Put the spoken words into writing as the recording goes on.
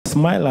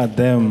Smile at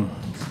them.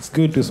 It's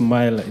good to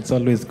smile. It's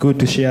always good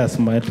to share a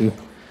smile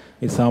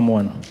with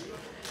someone.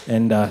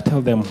 And tell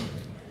them,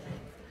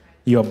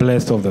 you are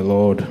blessed of the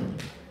Lord.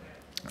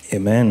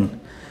 Amen.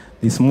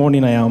 This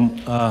morning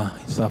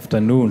it's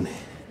afternoon.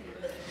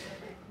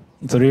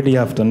 It's already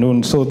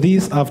afternoon. So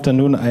this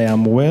afternoon I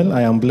am well.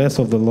 I am blessed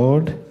of the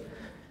Lord.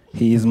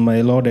 He is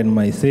my Lord and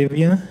my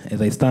Savior. As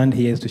I stand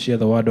here to share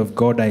the word of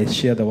God, I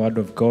share the word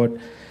of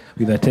God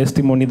with a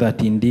testimony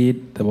that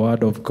indeed the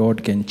word of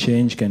God can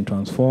change, can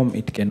transform,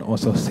 it can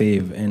also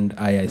save. And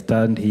I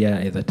stand here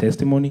as a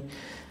testimony,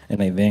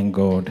 and I thank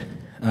God.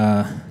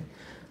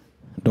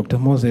 Dr.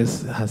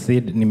 Moses has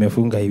said,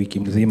 nimefunga hii wiki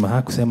mzima.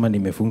 Hakusema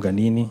nimefunga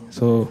nini.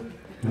 So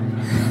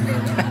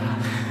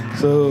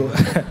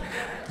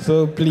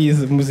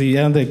please,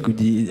 msianze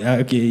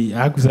okay,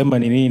 hakusema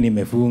nini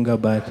nimefunga,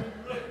 but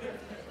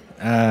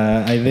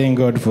I thank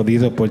God for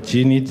this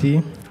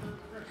opportunity.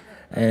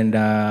 And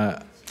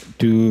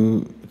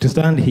to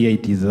stand here,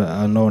 it is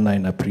an honor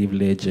and a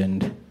privilege.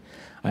 And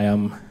I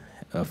am,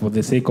 for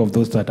the sake of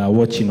those that are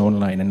watching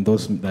online and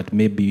those that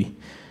may be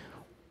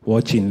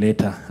watching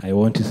later, I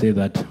want to say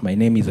that my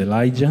name is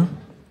Elijah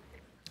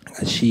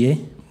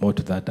Ashie. More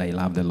to that, I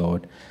love the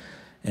Lord.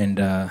 And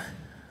I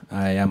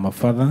am a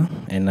father,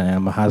 and I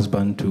am a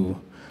husband to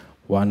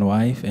one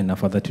wife, and a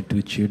father to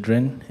 2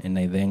 children. And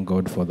I thank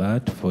God for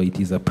that, for it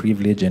is a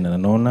privilege and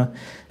an honor.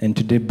 And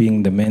today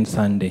being the Men's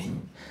Sunday,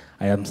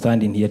 I am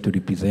standing here to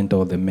represent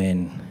all the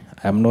men.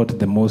 I am not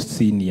the most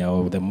senior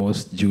or the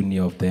most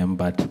junior of them,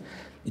 but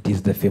it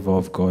is the favor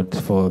of God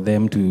for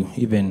them to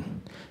even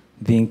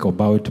think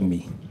about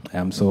me. I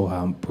am so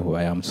humble,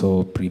 I am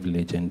so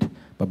privileged. And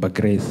Baba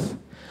Grace,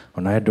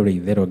 onadore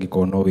idero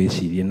gikono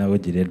wecirie na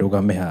ujire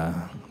ndugame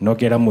ha no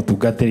kera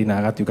mutungatiri na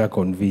agatuka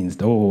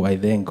convinced. Oh, I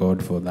thank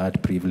God for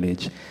that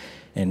privilege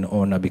and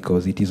honor,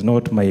 because it is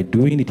not my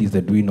doing, it is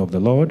the doing of the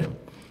Lord,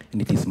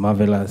 and it is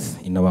marvelous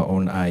in our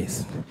own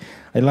eyes.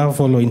 I love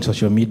following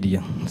social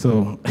media.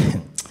 So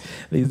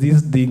there's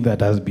this thing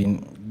that has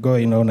been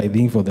going on, I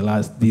think, for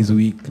this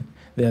week.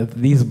 There are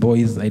these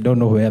boys, I don't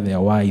know where they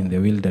were in the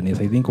wilderness.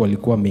 I think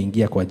walikuwa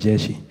wameingia kwa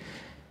jeshi.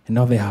 And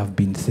now they have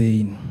been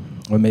saying,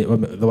 they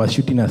were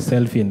shooting a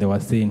selfie and they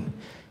were saying,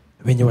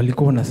 wenye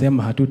walikuwa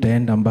wanasema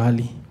hatutaenda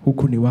mbali,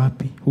 huku ni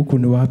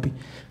wapi?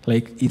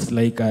 Like, it's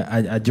like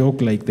a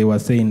joke, like they were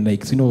saying,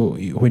 like, you know,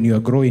 when you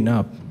are growing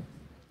up,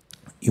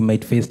 you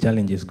might face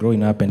challenges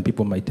growing up, and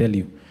people might tell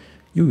you,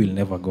 you will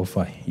never go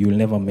far, you will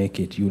never make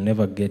it, you will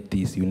never get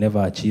this, you will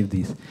never achieve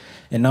this.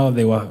 And now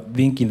they were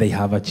thinking they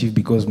have achieved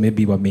because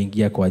maybe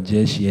wameingia kwa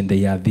jeshi, and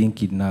they are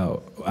thinking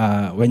now,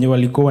 wenye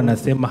walikuwa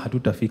wanasema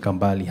hatutafika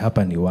mbali,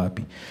 hapa ni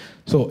wapi?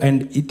 So,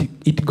 and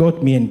it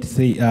got me, and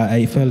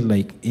I felt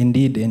like,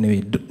 indeed,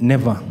 anyway,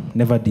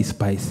 never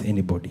despise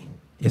anybody,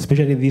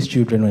 especially these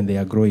children when they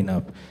are growing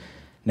up.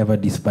 Never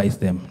despise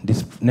them.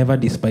 Never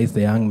despise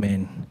the young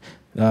men.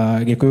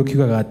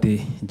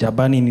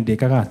 Jabani ni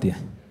dekagate.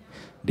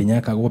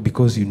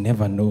 Because you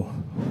never know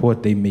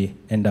what they may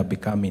end up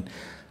becoming.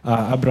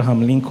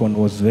 Abraham Lincoln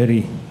was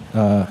very,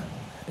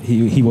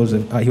 he was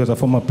a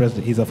former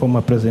president. He's a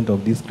former president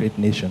of this great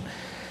nation,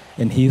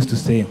 and he used to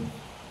say,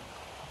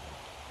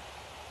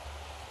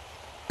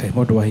 he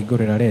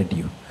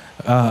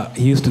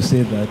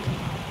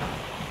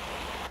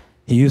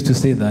used to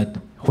say that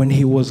when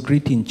he was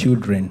greeting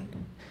children,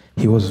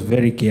 he was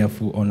very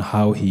careful on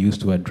how he used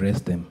to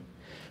address them,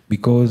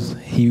 because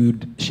he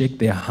would shake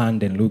their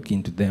hand and look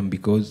into them,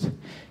 because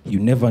you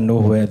never know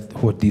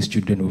what these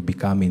children will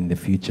become in the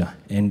future.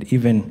 And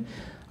even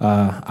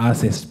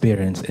us as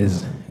parents,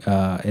 as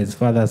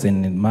fathers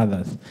and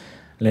mothers,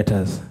 let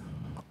us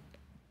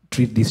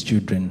treat these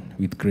children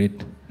with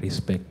great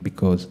respect,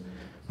 because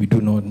we do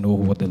not know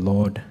what the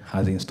Lord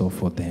has in store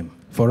for them.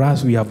 For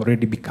us, we have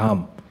already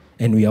become,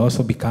 and we are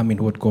also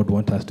becoming what God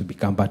wants us to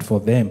become. But for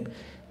them,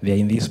 they are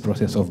in this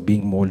process of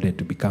being molded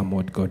to become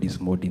what God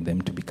is molding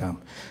them to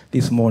become.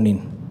 This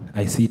morning,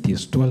 I see it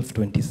is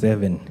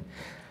 12:27,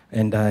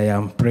 and I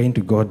am praying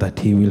to God that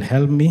He will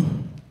help me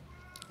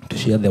to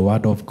share the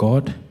word of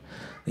God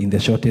in the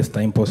shortest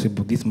time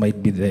possible. This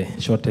might be the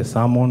shortest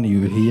sermon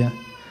you will hear,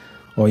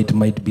 or it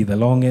might be the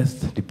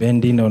longest,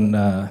 depending on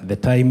the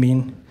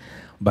timing.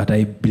 But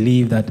I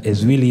believe that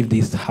as we leave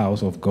this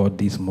house of God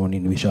this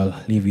morning, we shall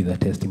leave with a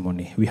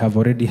testimony. We have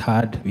already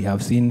heard, we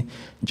have seen,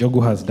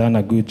 Jogu has done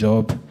a good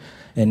job,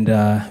 and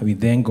we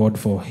thank God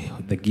for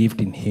the gift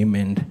in him,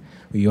 and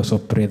we also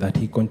pray that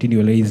he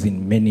continually is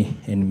in many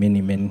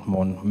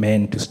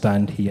men to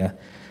stand here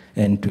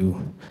and to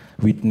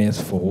witness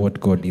for what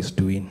God is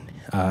doing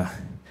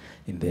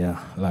in their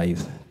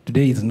lives.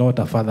 Today is not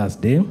a Father's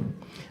Day,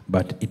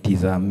 but it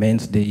is a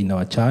Men's Day in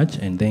our church,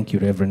 and thank you,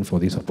 Reverend, for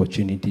this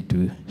opportunity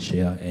to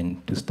share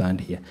and to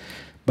stand here.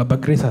 Baba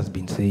Grace has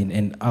been saying,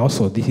 and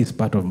also this is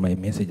part of my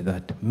message,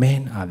 that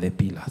men are the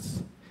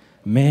pillars.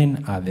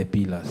 Men are the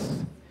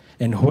pillars.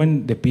 And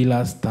when the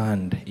pillars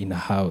stand in a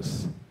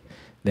house,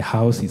 the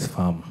house is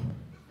firm.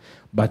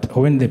 But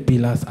when the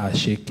pillars are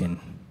shaken,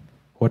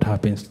 what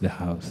happens to the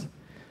house?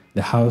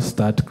 The house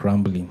starts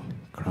crumbling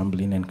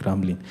and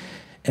crumbling.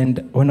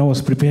 And when I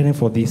was preparing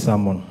for this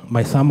sermon,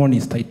 my sermon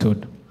is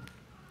titled,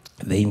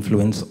 The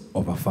Influence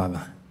of a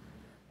Father.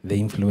 The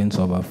Influence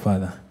of a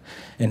Father.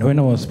 And when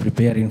I was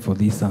preparing for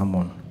this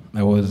sermon,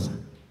 I was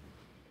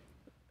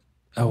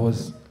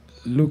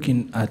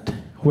looking at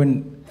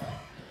when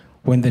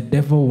the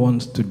devil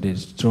wants to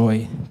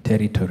destroy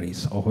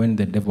territories, or when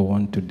the devil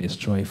wants to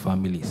destroy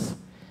families,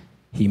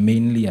 he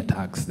mainly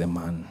attacks the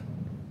man.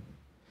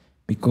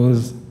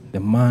 Because the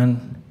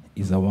man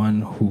is the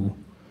one who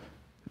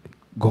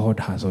God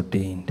has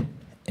ordained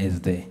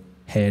as the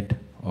head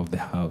of the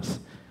house.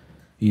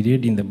 You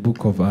read in the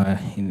book of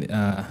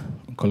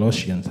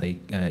Colossians, or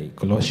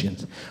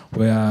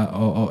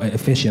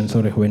Ephesians,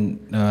 sorry, when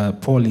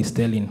Paul is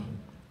telling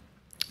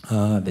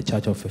the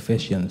church of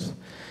Ephesians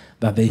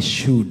that they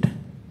should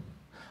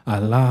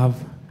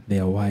love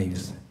their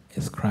wives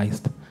as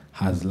Christ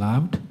has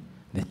loved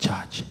the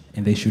church,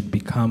 and they should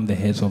become the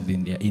heads of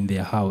in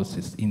their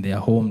houses, in their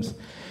homes.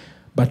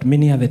 But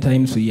many other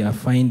times we are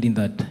finding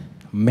that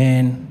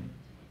men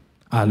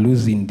are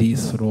losing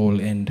this role,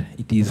 and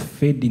it is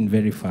fading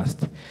very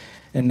fast.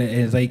 And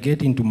as I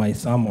get into my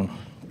sermon,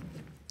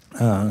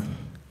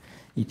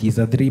 it is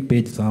a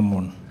 3-page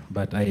sermon,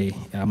 but I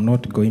am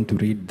not going to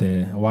read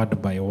the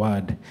word by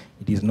word.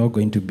 It is not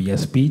going to be a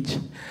speech.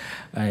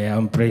 I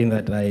am praying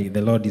that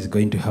the Lord is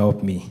going to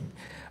help me.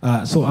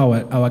 So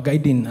our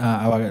guiding,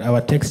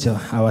 our text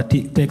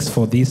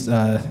for this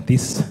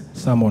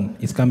sermon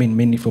is coming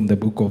mainly from the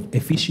book of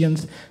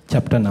Ephesians,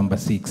 chapter number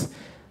 6,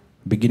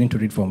 beginning to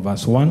read from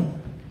verse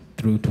 1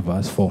 through to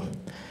verse 4.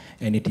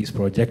 And it is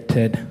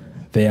projected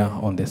there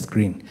on the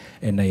screen.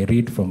 And I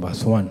read from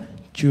verse 1,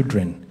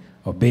 Children,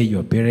 obey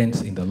your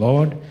parents in the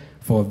Lord,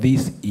 for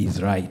this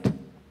is right.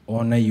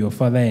 Honor your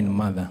father and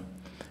mother,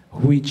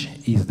 which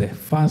is the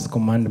first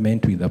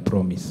commandment with a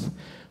promise,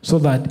 so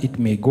that it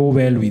may go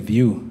well with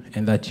you,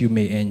 and that you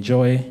may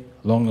enjoy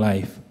long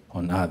life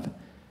on earth.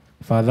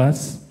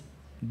 Fathers,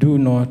 do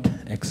not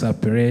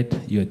exasperate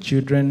your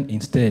children.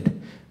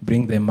 Instead,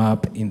 bring them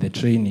up in the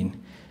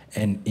training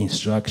and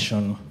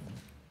instruction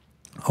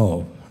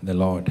of the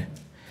Lord.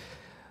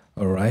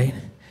 All right?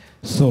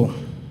 So,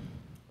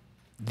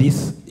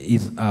 this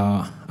is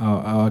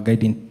our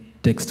guiding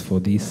text for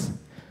this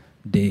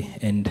day.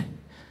 And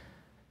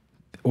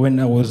when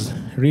I was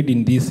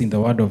reading this in the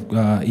Word of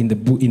in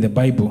the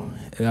Bible,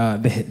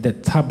 the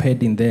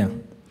subheading there,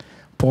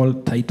 Paul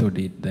titled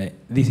it that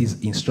this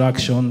is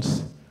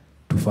instructions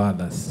to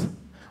fathers,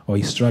 or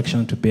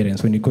instruction to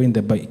parents. When you go in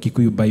the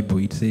Kikuyu Bible,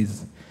 it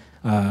says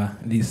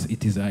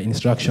it is an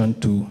instruction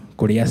to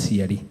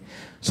Koreasiari.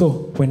 So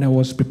when I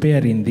was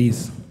preparing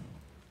this,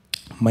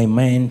 my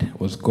mind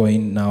was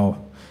going now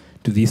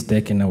to this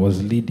text, and I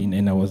was leading,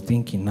 and I was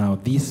thinking, now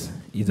this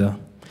is a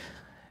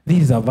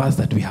verse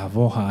that we have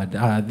all heard.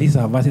 These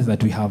are verses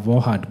that we have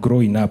all heard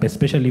growing up,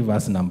 especially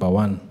verse number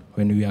 1.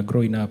 When we are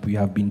growing up, we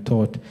have been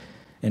taught,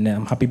 and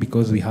I'm happy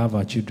because we have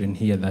our children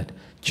here, that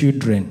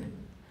children,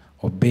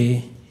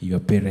 obey your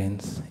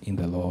parents in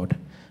the Lord,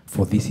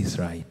 for this is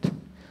right.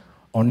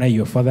 Honor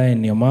your father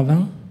and your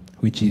mother,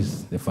 which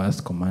is the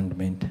first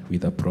commandment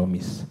with a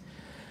promise,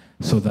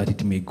 so that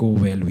it may go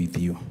well with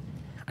you.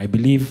 I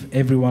believe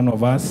every one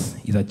of us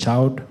is a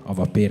child of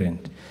a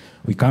parent.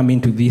 We come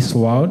into this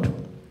world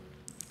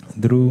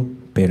through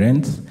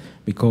parents,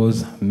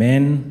 because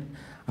men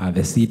are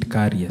the seed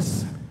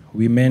carriers.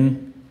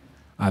 Women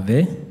are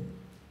the,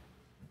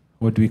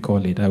 what do we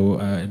call it?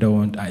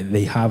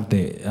 They have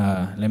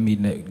the, let me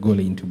go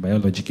into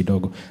biology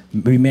kidogo.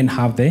 Women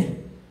have the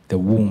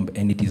womb,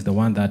 and it is the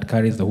one that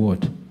carries the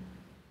what?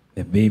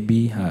 The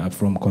baby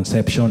from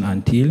conception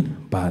until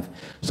birth.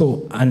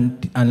 So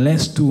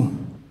unless two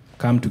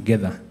come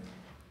together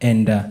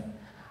and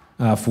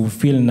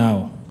fulfill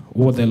now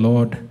what the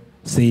Lord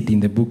said in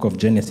the book of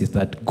Genesis,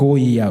 that go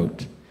ye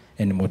out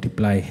and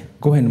multiply.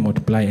 Go and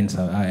multiply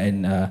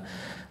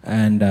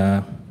and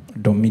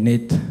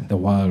dominate the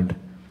world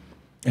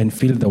and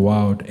fill the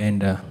world.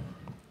 And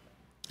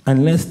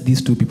unless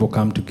these two people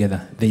come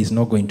together, there is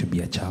not going to be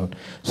a child.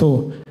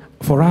 So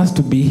for us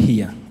to be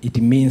here, it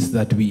means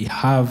that we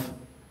have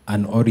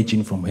an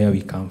origin from where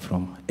we come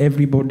from.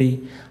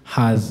 Everybody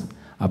has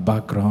a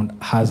background,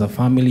 has a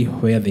family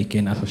where they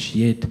can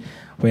associate,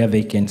 where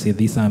they can say,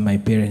 these are my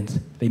parents.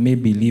 They may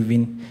be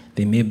living,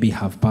 they may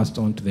have passed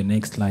on to the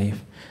next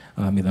life.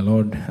 May the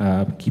Lord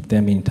keep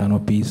them in eternal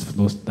peace,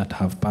 those that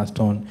have passed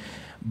on.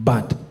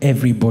 But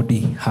everybody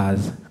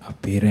has a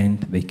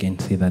parent. They can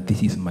say that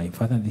this is my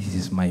father, this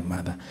is my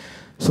mother.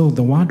 So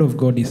the word of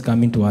God is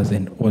coming to us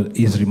and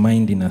is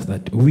reminding us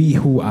that we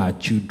who are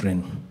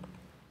children,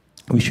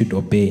 we should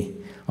obey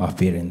our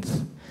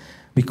parents,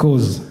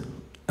 because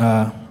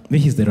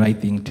this is the right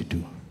thing to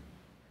do.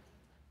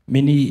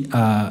 Many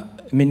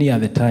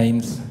other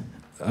times,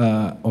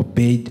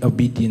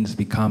 obedience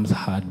becomes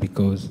hard,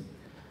 because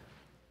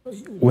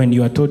when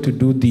you are told to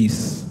do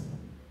this,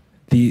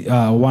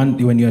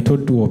 when you are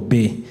told to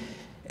obey,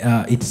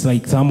 it's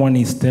like someone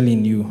is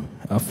telling you,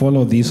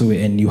 follow this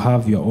way, and you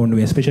have your own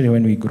way. Especially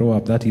when we grow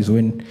up, that is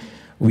when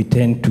we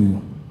tend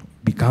to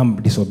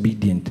become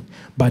disobedient.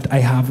 But I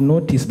have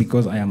noticed,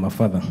 because I am a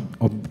father,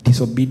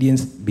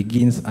 disobedience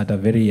begins at a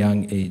very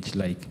young age.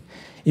 Like,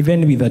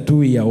 even with a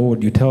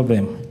 2-year-old, you tell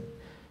them,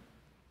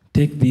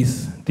 take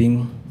this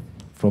thing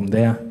from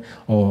there,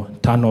 or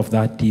turn off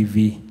that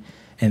TV,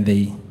 and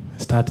they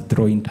start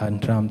throwing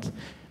tantrums.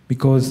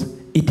 Because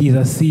it is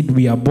a seed.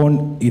 We are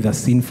born with a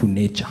sinful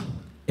nature.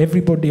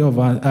 Everybody of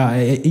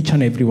us, each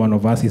and every one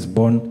of us is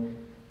born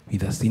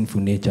with a sinful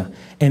nature.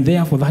 And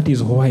therefore, that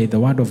is why the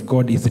word of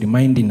God is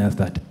reminding us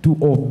that to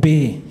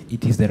obey,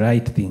 it is the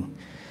right thing.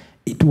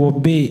 To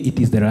obey, it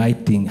is the right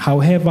thing.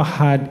 However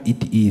hard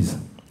it is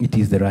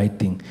the right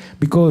thing.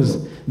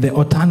 Because the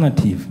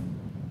alternative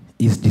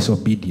is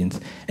disobedience.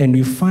 And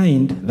we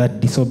find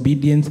that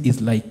disobedience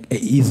is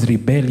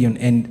rebellion,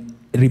 and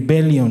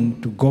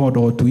rebellion to God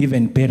or to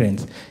even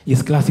parents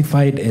is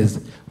classified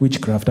as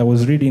witchcraft. I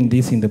was reading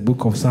this in the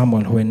book of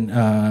Samuel when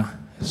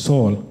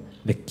Saul,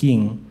 the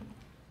king,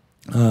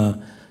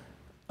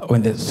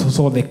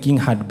 Saul the king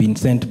had been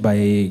sent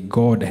by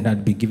God and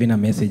had been given a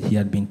message. He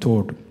had been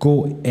told,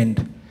 go and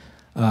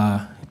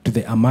to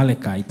the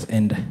Amalekites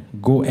and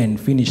go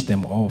and finish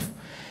them off.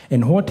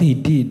 And what he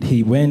did,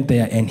 he went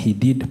there and he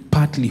did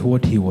partly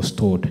what he was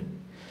told.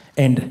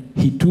 And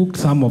he took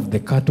some of the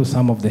cattle,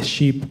 some of the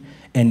sheep,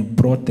 and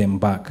brought them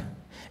back.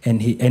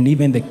 And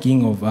even the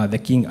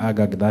king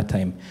Agag that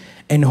time.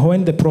 And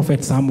when the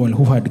prophet Samuel,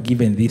 who had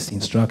given this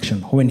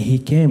instruction, when he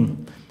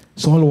came,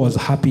 Saul was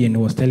happy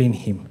and was telling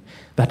him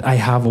that I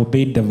have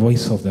obeyed the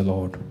voice of the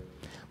Lord.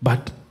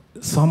 But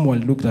Samuel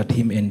looked at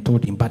him and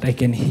told him, but I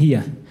can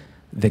hear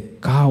the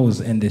cows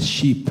and the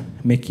sheep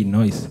making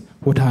noise.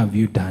 What have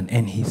you done?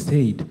 And he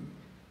said,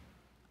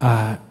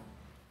 I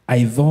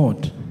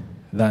thought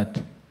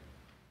that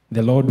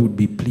the Lord would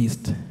be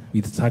pleased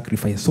with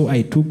sacrifice. So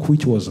I took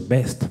which was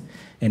best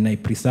and I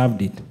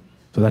preserved it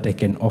so that I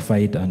can offer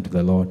it unto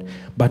the Lord.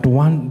 But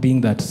one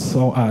thing that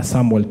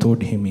Samuel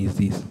told him is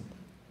this: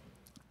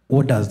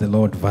 what does the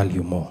Lord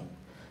value more,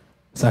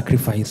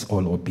 sacrifice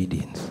or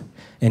obedience?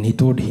 And he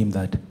told him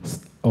that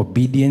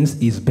obedience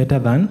is better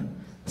than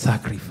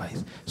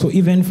sacrifice. So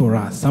even for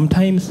us,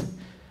 sometimes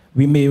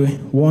we may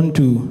want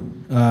to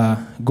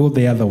go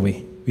the other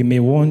way. We may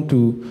want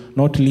to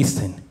not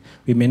listen.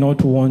 We may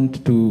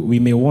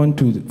want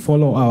to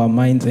follow our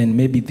minds and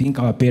maybe think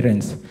our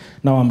parents.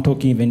 Now I'm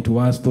talking even to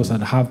us, those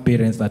that have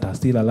parents that are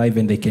still alive,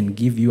 and they can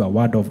give you a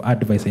word of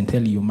advice and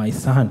tell you, my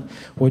son,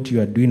 what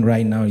you are doing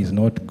right now is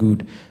not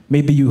good.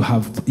 Maybe you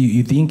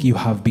think you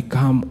have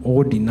become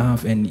old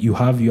enough and you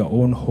have your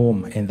own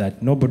home and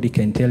that nobody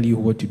can tell you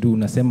what to do.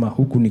 Unasema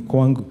huku ni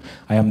kwangu.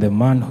 I am the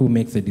man who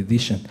makes the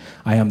decision.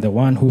 I am the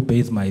one who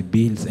pays my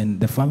bills. And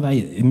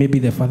maybe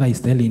the father is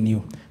telling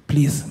you,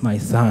 please, my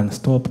son,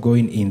 stop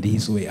going in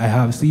this way. I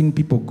have seen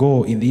people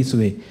go in this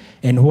way,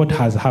 and what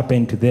has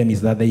happened to them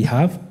is that they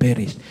have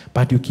perished.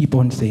 But you keep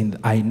on saying,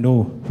 I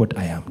know what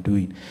I am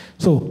doing.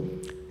 So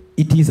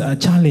it is a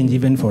challenge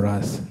even for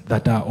us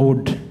that are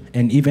old,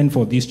 and even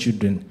for these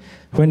children.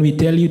 When we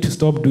tell you to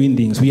stop doing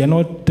things, we are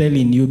not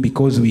telling you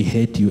because we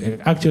hate you.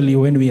 Actually,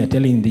 when we are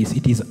telling this,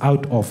 it is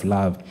out of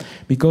love.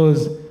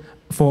 Because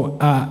for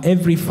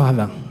every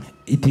father,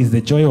 it is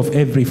the joy of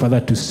every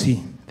father to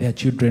see their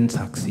children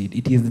succeed.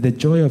 It is the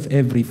joy of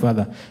every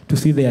father to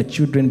see their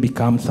children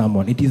become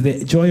someone. It is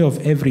the joy of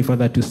every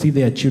father to see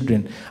their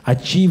children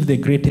achieve the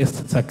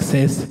greatest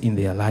success in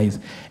their lives.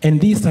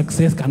 And this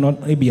success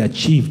cannot be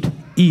achieved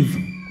if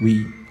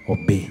we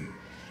obey,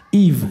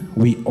 if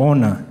we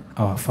honor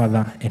our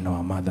father and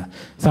our mother.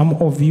 Some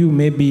of you,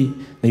 maybe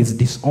there's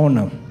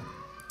dishonor.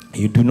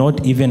 You do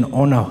not even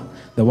honor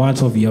the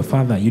words of your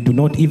father. You do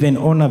not even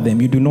honor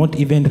them. You do not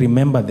even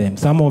remember them.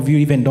 Some of you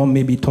even don't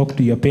maybe talk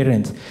to your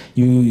parents.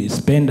 You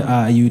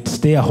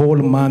stay a whole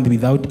month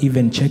without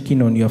even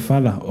checking on your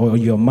father or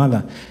your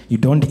mother. You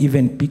don't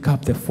even pick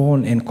up the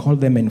phone and call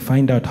them and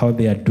find out how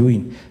they are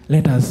doing.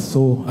 Let us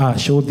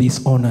show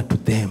this honor to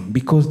them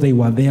because they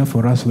were there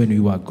for us when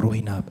we were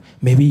growing up.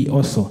 Maybe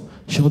also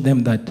show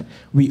them that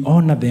we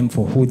honor them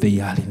for who they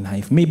are in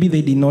life. Maybe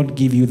they did not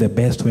give you the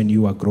best when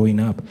you were growing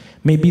up.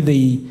 Maybe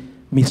they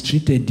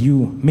mistreated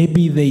you.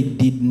 Maybe they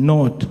did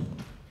not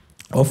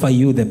offer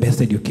you the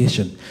best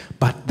education.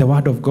 But the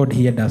word of God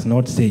here does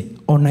not say,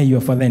 honor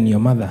your father and your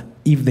mother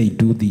if they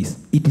do this.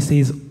 It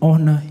says,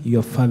 honor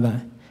your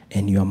father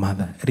and your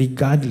mother,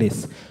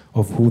 regardless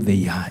of who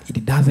they are.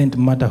 It doesn't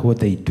matter what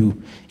they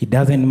do. It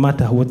doesn't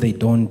matter what they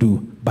don't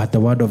do. But the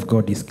word of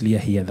God is clear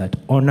here that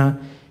honor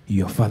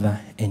your father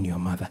and your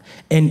mother.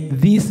 And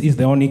this is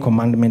the only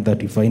commandment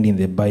that we find in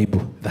the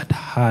Bible that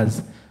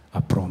has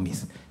a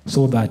promise,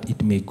 so that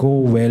it may go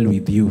well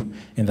with you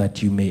and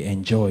that you may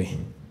enjoy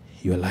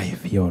your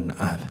life here on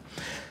earth.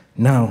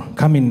 Now,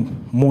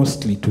 coming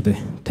mostly to the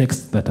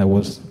text that I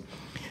was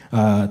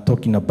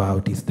talking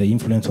about is the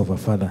influence of a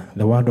father.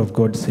 The word of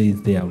God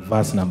says there,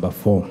 verse number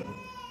 4,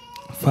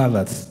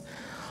 fathers,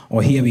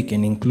 or here we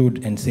can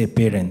include and say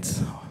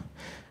parents,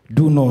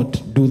 do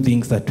not do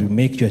things that will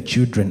make your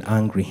children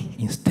angry.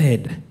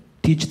 Instead,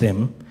 teach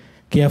them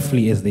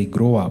carefully as they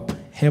grow up.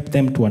 Help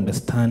them to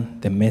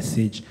understand the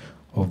message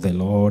of the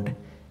Lord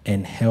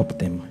and help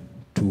them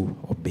to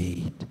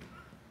obey it.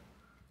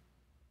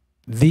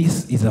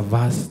 This is a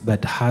verse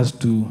that has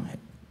to,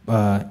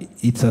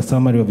 it's a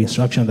summary of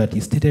instruction that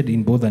is stated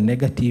in both the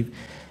negative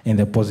and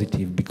the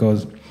positive,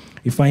 because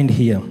we find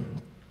here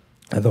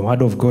that the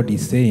word of God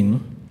is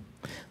saying,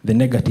 the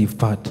negative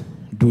part,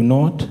 do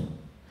not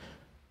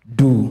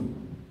do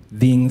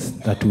things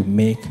that will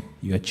make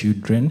your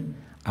children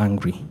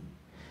angry.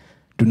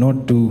 Do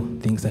not do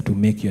things that will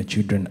make your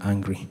children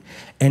angry.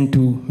 And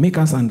to make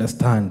us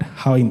understand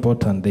how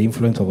important the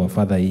influence of our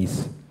father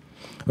is,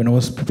 when I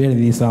was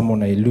preparing this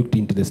sermon, I looked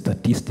into the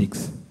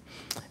statistics.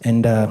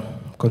 And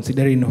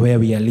considering where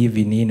we are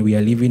living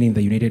in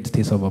the United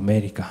States of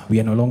America. We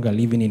are no longer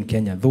living in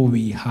Kenya. Though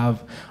we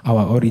have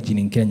our origin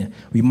in Kenya,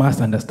 we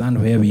must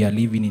understand where we are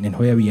living in and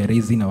where we are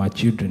raising our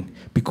children.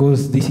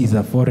 Because this is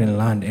a foreign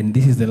land, and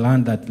this is the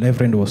land that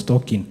Reverend was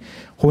talking.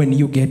 When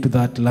you get to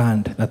that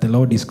land that the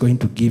Lord is going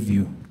to give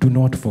you, do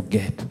not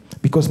forget.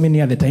 Because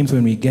many are the times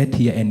when we get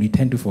here and we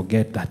tend to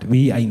forget that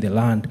we are in the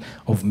land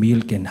of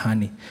milk and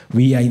honey.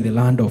 We are in the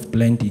land of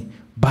plenty.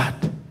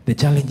 But the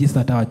challenges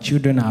that our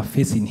children are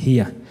facing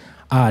here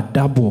are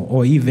double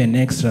or even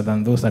extra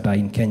than those that are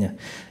in Kenya.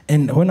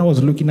 And when I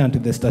was looking into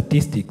the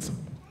statistics,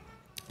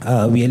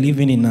 we are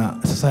living in a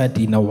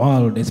society, in a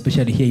world,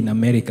 especially here in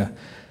America,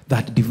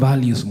 that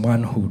devalues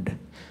manhood.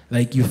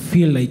 Like you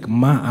feel like a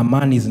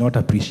man is not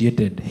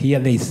appreciated. Here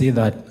they say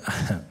that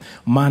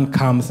man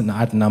comes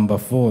at number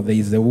 4. There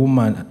is a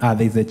woman,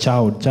 there is a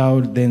child,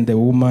 then the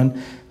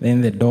woman,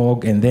 then the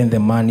dog, and then the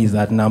man is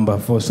at number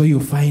 4. So you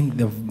find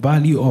the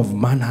value of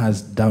man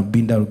has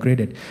been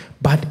downgraded.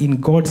 But in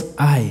God's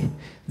eye,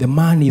 the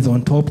man is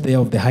on top there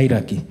of the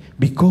hierarchy.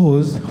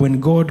 Because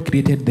when God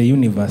created the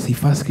universe, he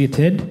first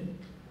created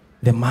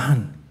the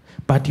man.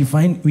 But you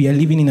find we are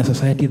living in a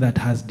society that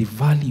has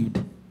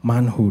devalued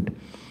manhood.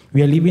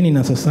 We are living in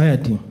a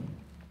society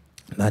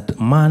that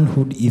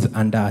manhood is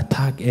under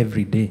attack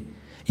every day.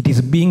 It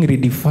is being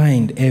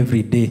redefined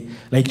every day.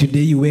 Like today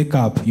you wake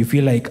up, you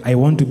feel like, I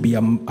want to be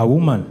a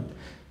woman.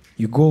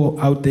 You go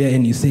out there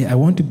and you say, I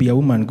want to be a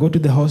woman. Go to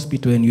the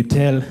hospital and you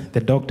tell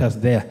the doctors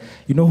there,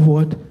 you know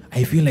what?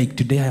 I feel like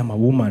today I am a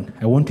woman.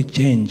 I want to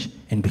change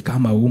and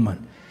become a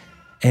woman.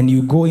 And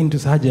you go into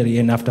surgery,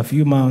 and after a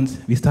few months,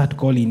 we start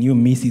calling you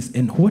Mrs.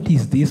 And what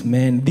is this,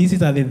 man?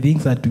 These are the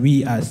things that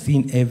we are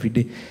seeing every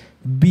day.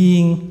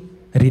 Being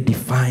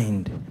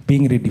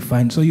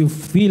redefined. So you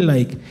feel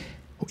like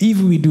if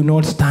we do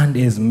not stand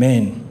as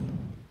men,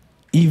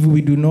 if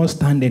we do not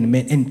stand as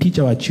men and teach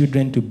our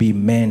children to be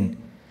men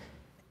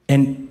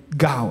and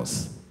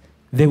girls,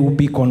 they will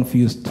be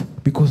confused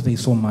because there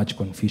is so much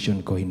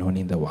confusion going on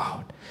in the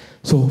world.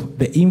 So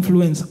the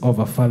influence of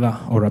a father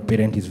or a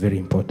parent is very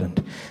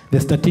important. The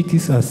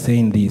statistics are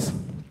saying this,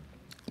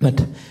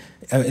 that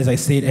as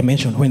I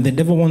mentioned, when the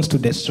devil wants to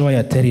destroy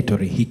a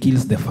territory, he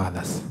kills the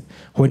fathers.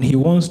 When he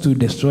wants to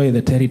destroy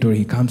the territory,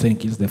 he comes and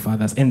kills the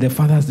fathers. And the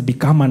fathers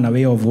become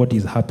unaware of what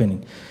is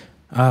happening.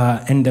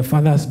 And the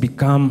fathers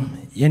become,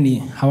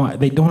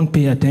 they don't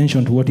pay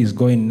attention to what is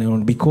going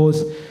on,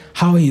 because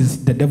how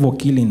is the devil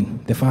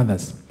killing the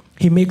fathers?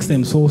 He makes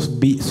them so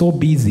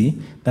busy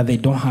that they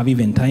don't have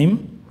even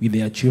time with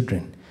their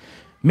children.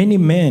 Many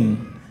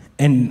men,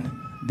 and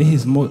this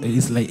is more,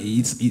 it's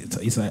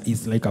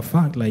like a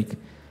fact, like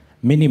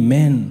many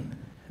men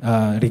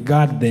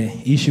regard the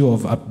issue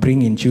of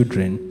upbringing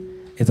children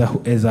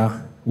as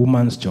a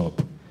woman's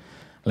job.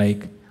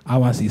 Like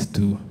ours is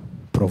to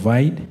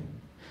provide.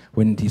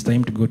 When it is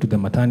time to go to the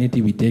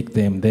maternity, we take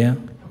them there.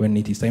 When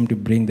it is time to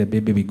bring the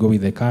baby, we go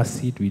with the car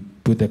seat. We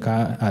put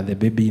the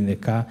baby in the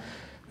car.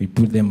 We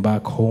put them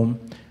back home.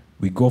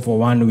 We go for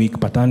 1 week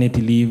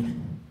paternity leave.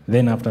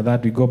 Then after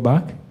that, we go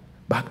back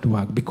to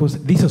work. Because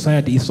this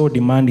society is so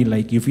demanding,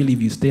 like you feel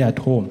if you stay at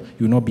home,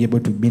 you'll not be able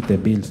to meet the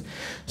bills.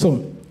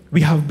 So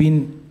we have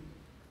been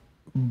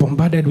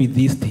bombarded with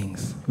these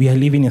things. We are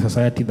living in a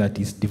society that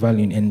is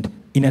devaluing and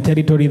in a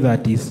territory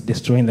that is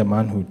destroying the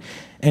manhood.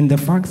 And the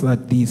facts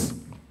that the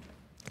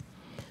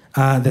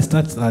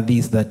stats are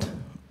these, that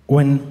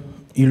when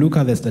you look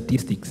at the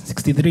statistics,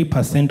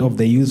 63% of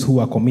the youths who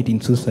are committing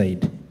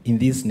suicide in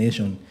this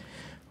nation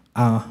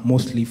are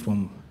mostly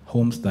from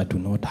homes that do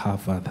not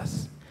have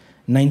fathers.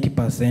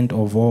 90%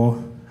 of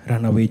all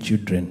runaway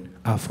children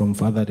are from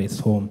fatherless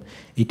home.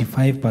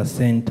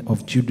 85%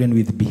 of children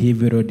with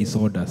behavioral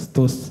disorders,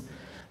 those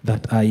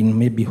that are in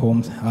maybe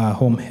home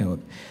health,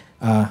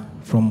 are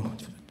from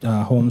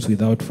homes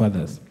without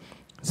fathers.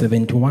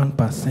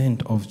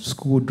 71% of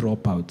school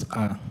dropouts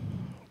are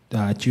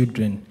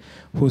children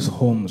whose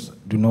homes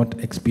do not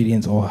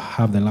experience or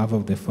have the love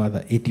of the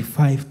father.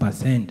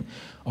 85%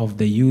 of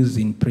the youths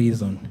in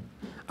prison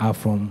are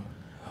from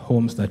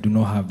homes that do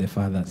not have the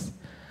fathers.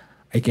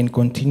 I can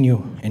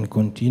continue and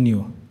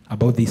continue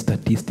about these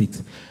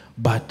statistics,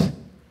 but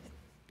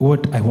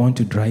what I want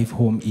to drive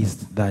home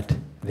is that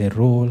the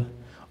role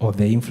or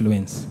the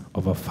influence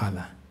of a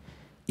father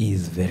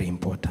is very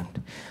important.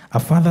 A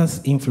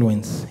father's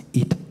influence,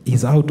 it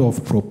is out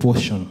of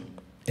proportion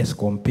as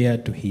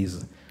compared to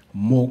his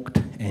mocked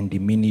and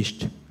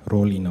diminished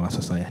role in our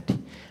society.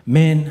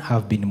 Men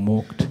have been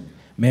mocked.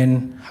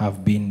 Men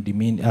have been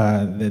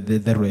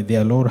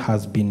their role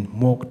has been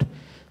mocked.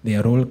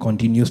 Their role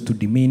continues to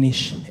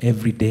diminish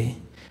every day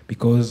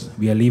because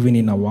we are living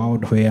in a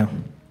world where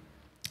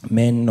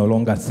men no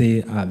longer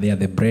say they are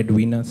the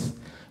breadwinners.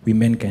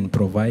 Women can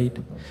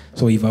provide.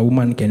 So if a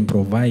woman can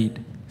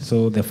provide,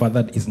 so the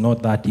father is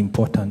not that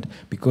important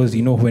because,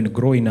 when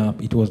growing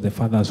up, it was the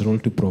father's role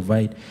to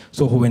provide.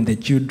 So when the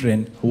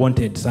children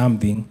wanted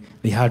something,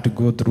 they had to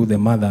go through the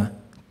mother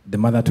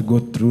to go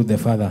through the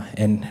father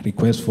and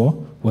request for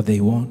what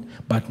they want.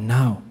 But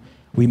now,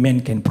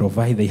 women can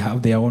provide. They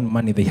have their own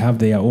money. They have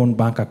their own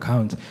bank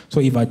accounts.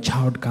 So if a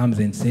child comes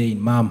and saying,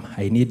 "Mom,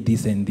 I need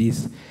this and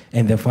this,"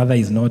 and the father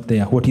is not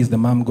there, what is the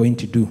mom going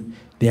to do?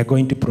 They are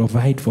going to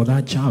provide for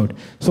that child.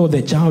 So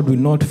the child will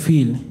not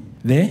feel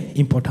the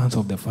importance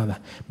of the father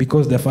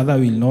because the father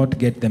will not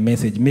get the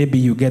message. Maybe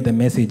you get the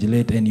message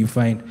late and you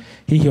find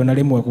hihi ona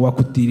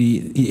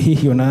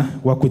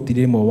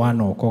gwakutiri mo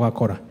wana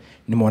okogakora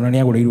ni mwana ni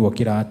agurirwo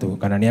kiratu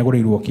kana ni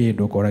agurirwo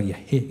kindu koragia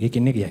giki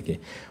ni giake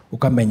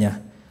ukamenya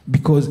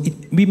because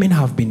women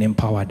have been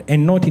empowered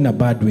and not in a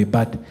bad way,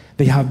 but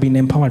they have been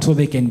empowered so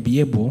they can be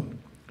able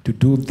to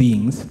do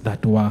things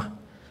that were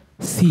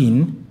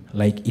seen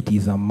like it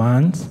is a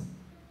man's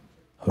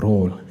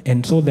role.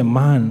 And so the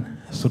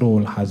man's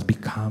role has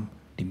become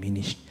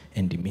diminished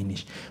and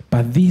diminished.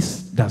 But this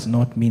does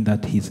not mean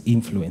that his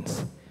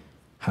influence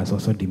has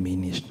also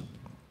diminished.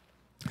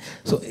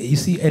 So you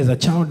see, as a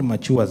child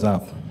matures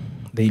up,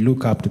 they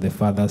look up to the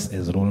fathers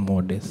as role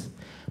models.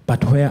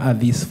 But where are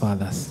these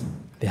fathers?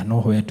 They are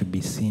nowhere to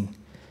be seen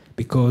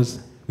because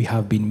we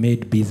have been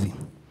made busy.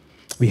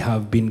 We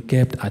have been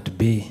kept at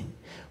bay.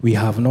 We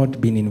have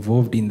not been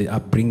involved in the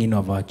upbringing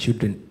of our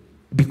children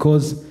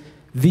because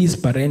these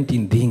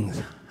parenting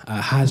things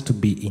has to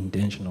be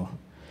intentional.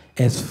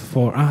 As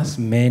for us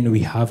men, we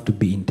have to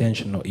be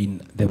intentional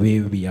in the way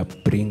we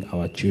upbring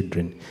our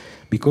children.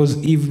 Because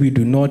if we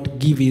do not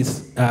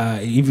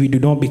if we do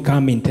not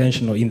become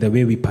intentional in the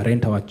way we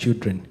parent our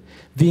children,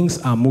 things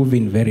are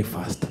moving very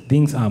fast.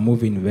 Things are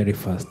moving very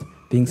fast.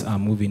 Things are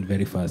moving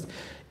very fast.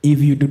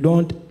 If you do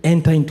not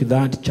enter into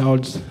that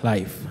child's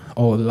life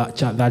or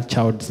that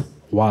child's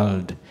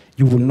world,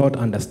 you will not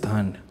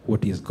understand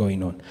what is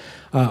going on.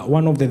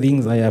 One of the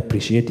things I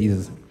appreciate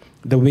is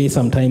the way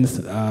sometimes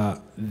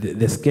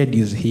the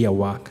schedules here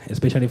work,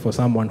 especially for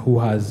someone who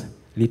has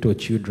little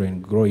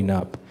children growing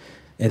up,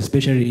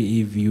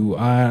 especially if you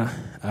are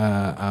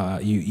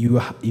you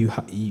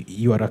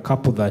are a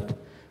couple that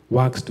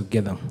works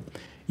together.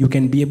 You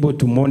can be able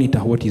to monitor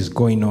what is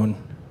going on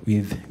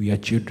with your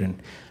children,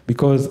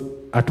 because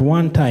at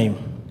one time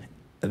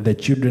the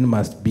children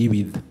must be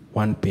with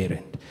one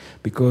parent,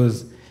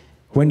 because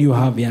when you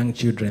have young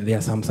children, there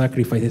are some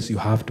sacrifices you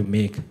have to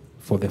make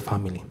for the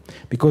family,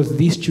 because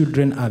these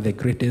children are the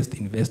greatest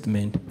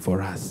investment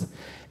for us.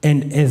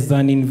 And as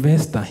an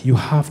investor, you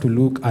have to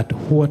look at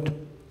what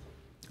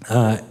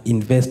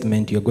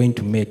investment you're going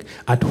to make,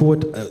 at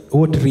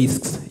what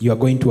risks you are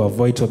going to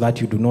avoid so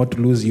that you do not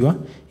lose your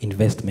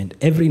investment.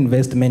 Every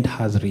investment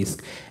has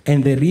risk.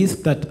 And the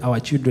risk that our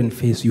children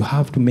face, you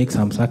have to make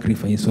some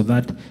sacrifice so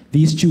that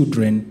these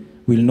children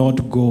will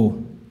not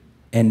go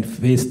and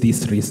face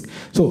this risk.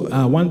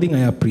 So one thing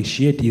I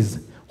appreciate is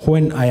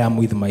when I am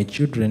with my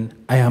children,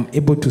 I am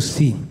able to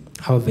see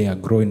how they are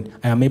growing.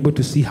 I am able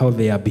to see how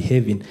they are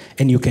behaving.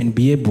 And you can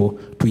be able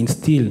to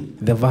instill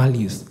the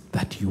values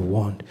that you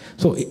want.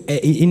 So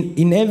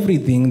in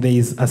everything, there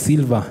is a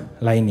silver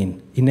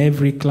lining. In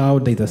every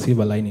cloud, there is a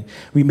silver lining.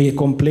 We may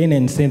complain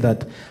and say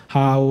that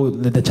how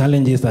the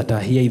challenges that are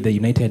here in the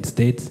United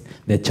States,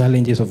 the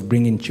challenges of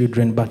bringing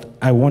children, but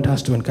I want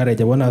us to encourage,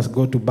 I want us to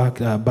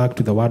go back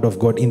to the Word of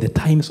God in the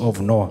times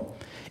of Noah.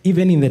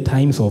 Even in the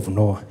times of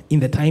Noah, in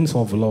the times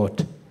of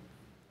Lot,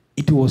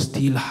 it was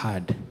still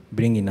hard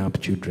bringing up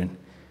children.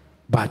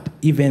 But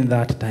even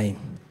that time,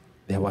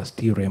 there were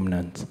still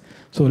remnants.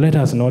 So let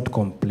us not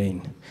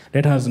complain.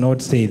 Let us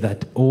not say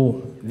that,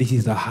 oh, this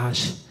is a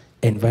harsh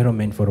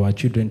environment for our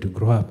children to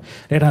grow up.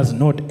 Let us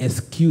not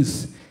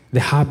excuse the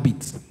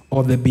habits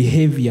or the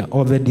behavior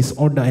or the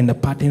disorder and the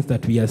patterns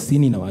that we are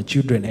seeing in our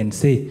children and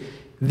say,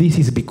 this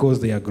is because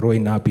they are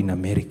growing up in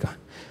America.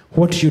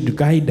 What should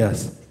guide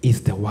us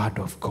is the Word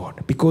of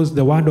God, because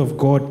the Word of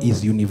God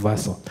is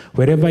universal.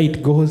 Wherever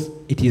it goes,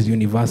 it is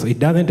universal. It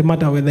doesn't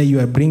matter whether you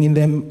are bringing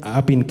them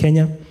up in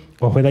Kenya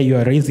or whether you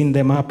are raising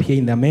them up here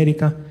in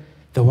America.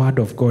 The Word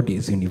of God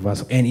is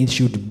universal, and it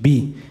should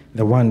be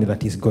the one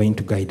that is going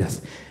to guide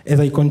us. As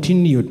I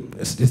continued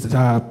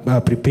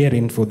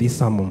preparing for this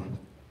sermon,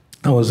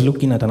 I was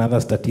looking at another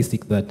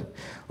statistic that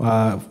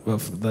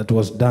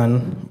was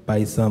done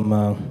by some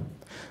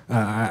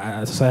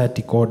a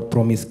society called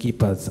Promise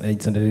Keepers.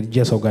 It's a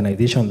religious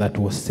organization that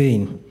was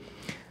saying,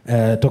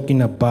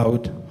 talking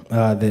about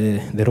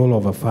the role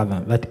of a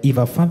father, that if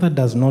a father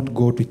does not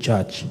go to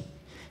church,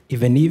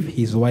 even if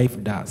his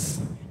wife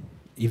does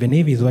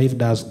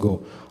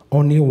go,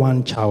 only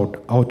one child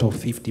out of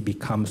 50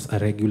 becomes a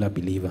regular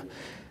believer.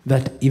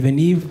 That even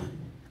if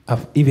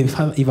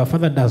a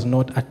father does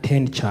not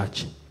attend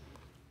church,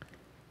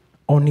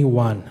 only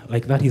one,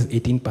 like that is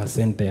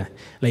 18% there.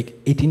 Like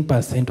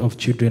 18% of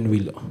children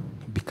will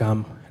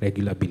become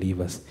regular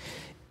believers.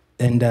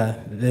 And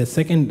the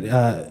second,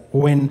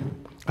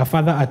 when a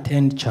father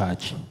attends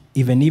church,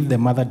 even if the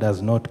mother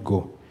does not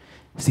go,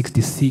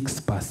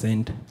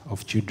 66%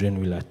 of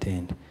children will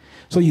attend.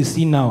 So you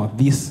see now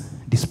this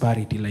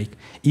disparity, like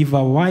if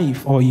a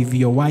wife or if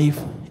your wife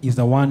is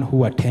the one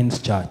who attends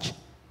church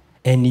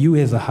and you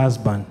as a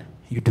husband,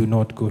 you do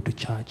not go to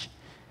church,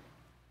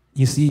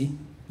 you see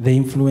the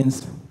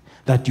influence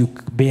that you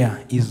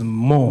bear is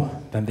more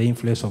than the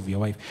influence of your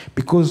wife.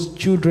 Because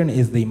children,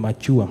 as they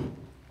mature,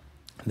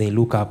 they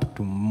look up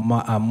to,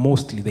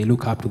 mostly they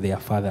look up to their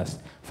fathers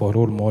for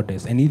role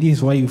models. And it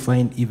is why you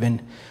find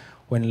even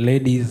when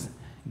ladies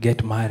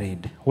get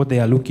married, what they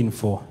are looking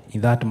for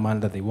in that man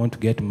that they want to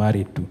get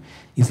married to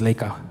is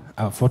like a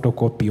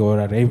photocopy or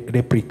a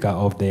replica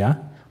of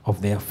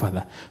their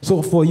father.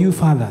 So for you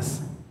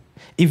fathers,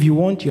 if you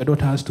want your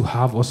daughters to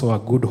have also a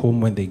good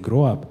home when they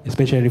grow up,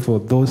 especially for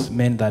those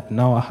men that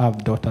now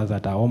have daughters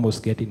that are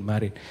almost getting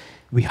married,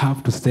 we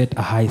have to set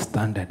a high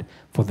standard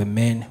for the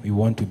men we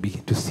want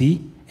to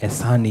see as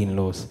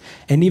son-in-laws.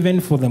 And even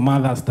for the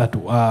mothers that,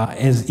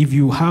 as if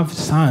you have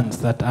sons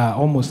that are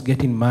almost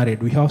getting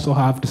married, we also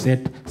have to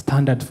set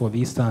standards for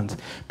these sons,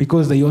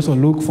 because they also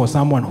look for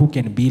someone who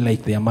can be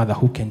like their mother,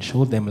 who can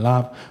show them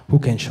love, who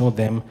can show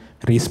them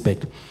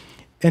respect.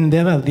 And the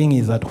other thing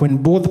is that when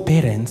both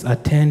parents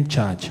attend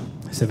church,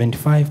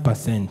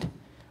 75%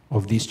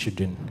 of these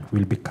children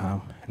will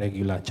become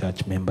regular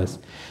church members.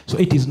 So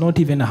it is not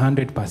even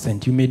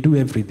 100%. You may do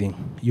everything.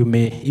 You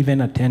may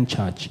even attend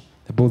church,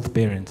 both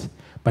parents,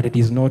 but it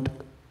is not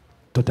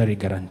totally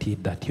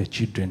guaranteed that your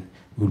children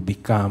will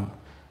become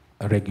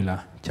a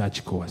regular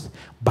churchgoers.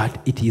 But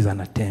it is an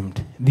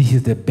attempt. This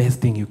is the best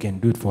thing you can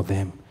do for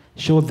them.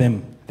 Show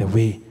them the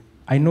way.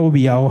 I know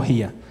we are all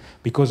here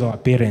because our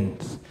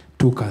parents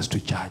took us to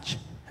church.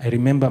 I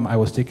remember I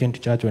was taken to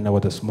church when I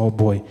was a small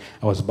boy.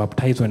 I was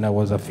baptized when I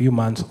was a few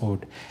months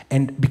old.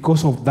 And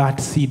because of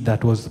that seed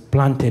that was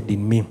planted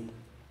in me,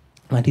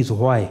 that is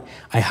why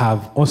I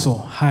have also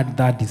had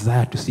that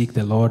desire to seek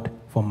the Lord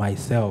for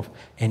myself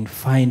and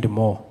find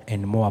more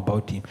and more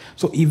about Him.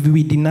 So if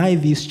we deny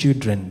these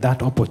children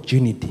that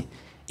opportunity,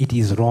 it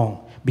is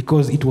wrong,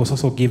 because it was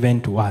also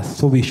given to us.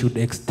 So we should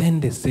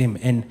extend the same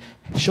and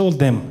show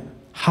them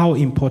how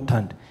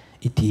important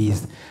it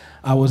is.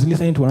 I was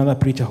listening to another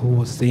preacher who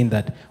was saying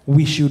that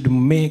we should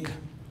make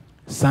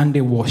Sunday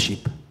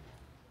worship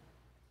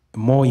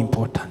more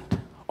important,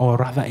 or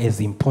rather as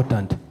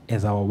important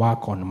as our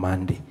work on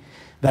Monday.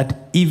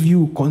 That if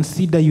you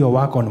consider your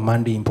work on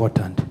Monday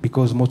important,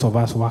 because most of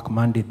us work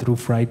Monday through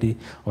Friday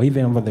or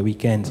even over the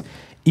weekends,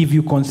 if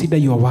you consider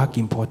your work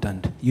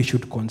important, you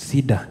should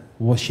consider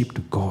worship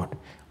to God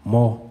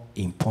more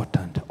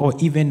important, or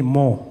even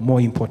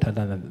more important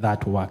than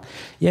that work.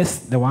 Yes,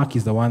 the work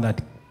is the one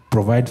that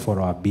provide for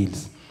our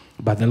bills.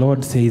 But the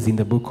Lord says in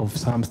the book of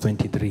Psalms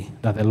 23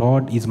 that the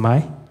Lord is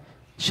my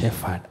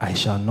shepherd. I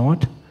shall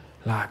not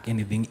lack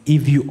anything.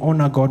 If you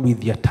honor God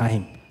with your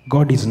time,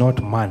 God is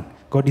not man.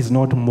 God is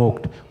not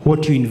mocked.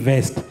 What you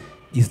invest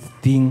is the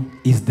thing,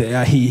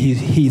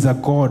 He is a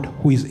God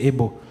who is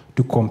able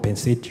to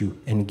compensate you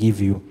and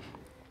give you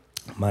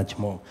much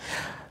more.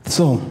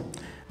 So,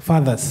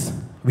 fathers,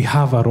 we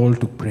have a role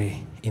to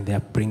play in the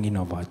upbringing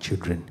of our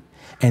children.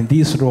 And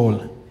this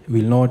role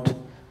will not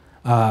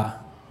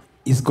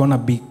is going to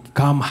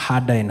become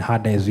harder and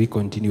harder as we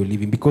continue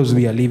living, because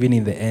we are living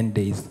in the end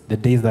days, the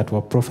days that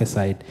were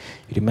prophesied.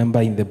 You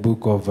remember in the book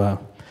of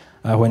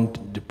when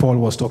Paul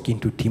was talking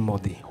to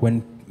Timothy,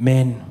 when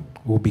men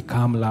will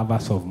become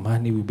lovers of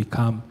money, will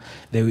become,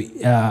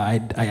 I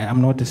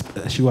am not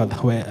sure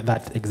where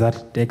that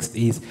exact text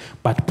is,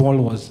 but Paul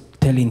was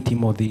telling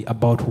Timothy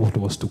about what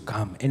was to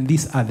come. And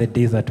these are the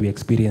days that we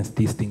experience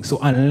these things. So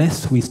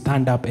unless we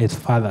stand up as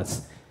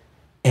fathers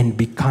and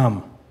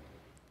become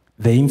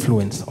the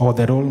influence or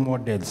the role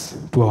models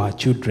to our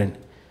children,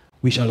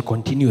 we shall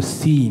continue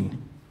seeing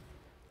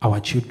our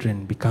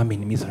children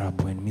becoming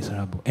miserable and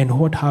miserable. And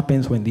what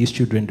happens when these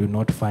children do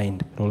not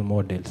find role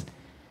models?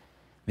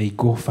 They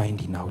go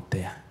finding out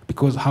there.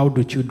 Because how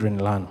do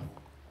children learn?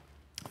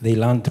 They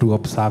learn through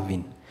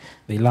observing.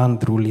 They learn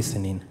through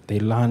listening.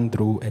 They learn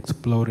through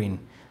exploring,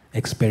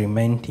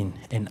 experimenting,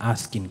 and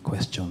asking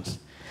questions.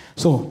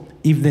 So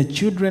if the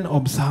children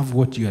observe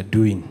what you are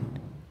doing,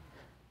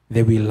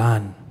 they will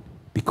learn.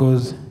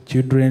 Because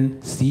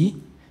children see,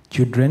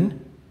 children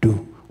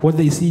do. What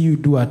they see you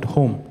do at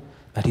home,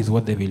 that is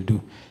what they will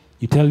do.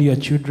 You tell your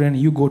children,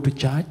 you go to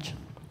church,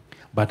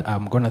 but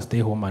I'm going to stay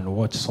home and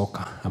watch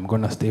soccer. I'm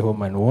going to stay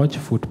home and watch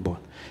football.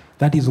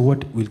 That is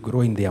what will grow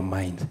in their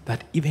minds.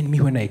 That even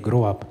me, when I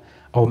grow up,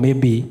 or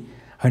maybe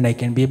when I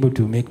can be able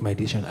to make my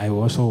decision, I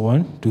also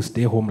want to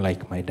stay home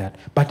like my dad.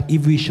 But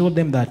if we show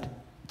them that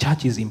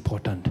church is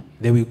important,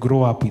 they will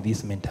grow up with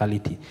this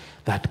mentality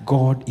that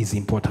God is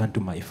important to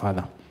my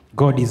father.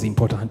 God is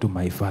important to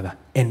my father.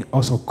 And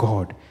also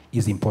God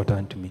is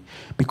important to me.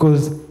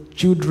 Because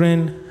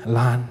children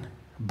learn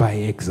by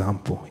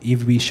example.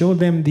 If we show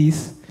them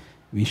this,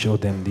 we show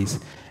them this.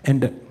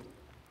 And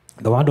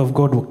The word of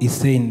God is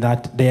saying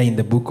that there in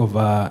the book of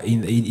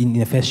in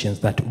Ephesians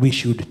that we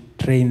should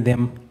train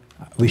them,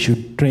 we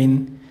should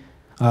train,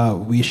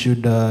 we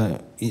should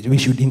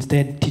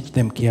instead teach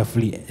them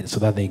carefully so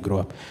that they grow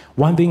up.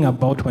 One thing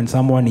about when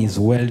someone is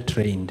well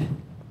trained,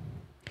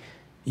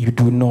 you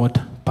do not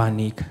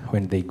panic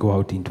when they go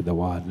out into the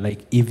world.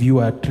 Like if you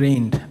are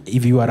trained,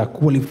 if you are a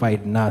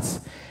qualified nurse,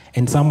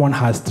 and someone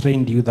has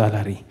trained you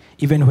thoroughly,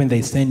 even when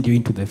they send you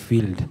into the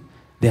field,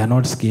 they are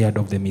not scared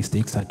of the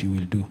mistakes that you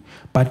will do.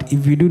 But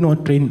if you do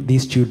not train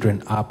these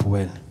children up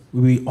well,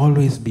 we will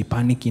always be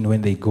panicking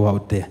when they go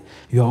out there.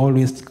 You are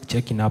always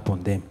checking up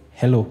on them.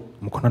 Hello,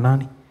 mkono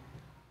nani?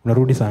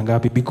 Unarudi saa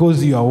ngapi?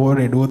 Because you are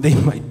worried what they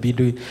might be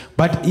doing.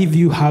 But if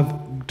you have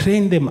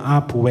trained them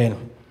up well,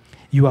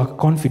 you are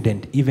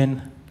confident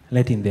even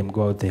letting them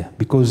go out there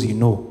because you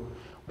know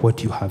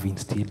what you have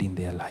instilled in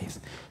their lives.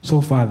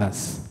 So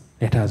fathers,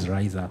 let us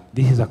rise up.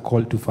 This is a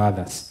call to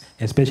fathers,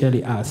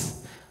 especially us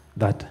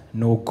that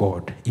know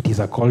God. It is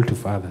a call to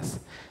fathers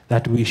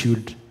that we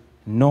should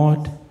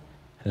not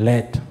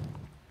let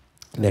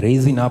the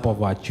raising up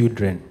of our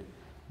children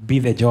be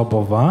the job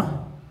of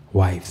our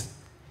wives.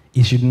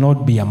 It should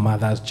not be a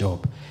mother's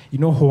job. You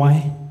know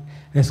why?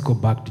 Let's go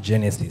back to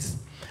Genesis.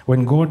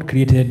 When God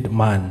created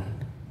man,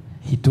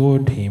 he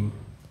told him,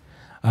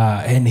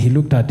 and he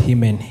looked at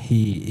him and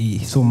he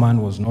saw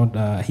man was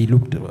not, he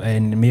looked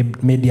and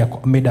made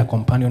a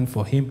companion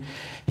for him.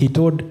 He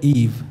told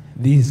Eve,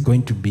 this is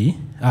going to be,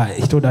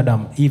 he told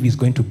Adam, Eve is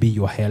going to be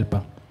your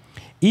helper.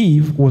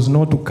 Eve was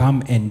not to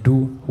come and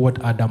do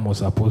what Adam was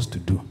supposed to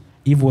do.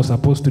 Eve was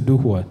supposed to do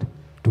what?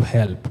 To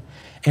help.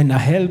 And a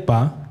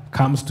helper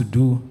comes to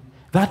do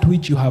that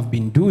which you have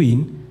been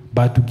doing,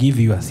 but to give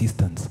you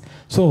assistance.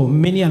 So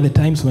many other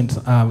times when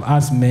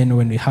us men,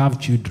 when we have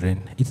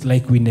children, it's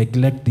like we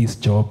neglect this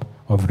job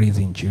of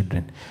raising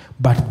children.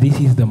 But this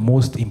is the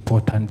most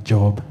important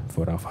job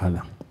for a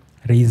father,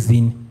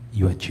 raising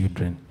your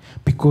children.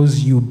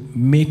 Because you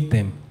make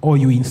them, or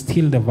you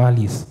instill the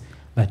values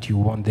that you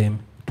want them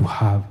to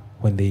have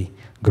when they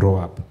grow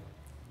up.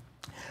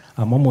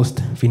 I'm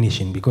almost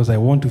finishing because I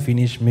want to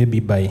finish maybe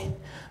by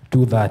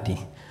 2:30.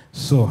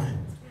 So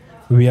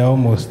we are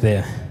almost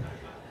there.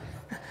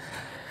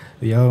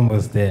 We are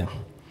almost there.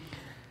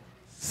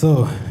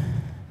 So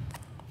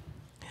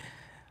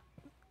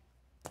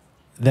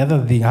the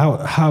other thing,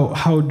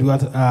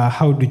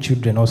 how do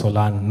children also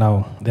learn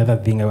now? The other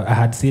thing, I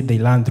had said they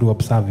learn through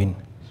observing.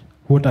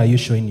 What are you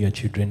showing your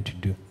children to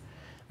do?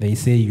 They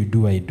say you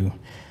do, I do.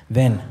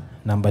 Then,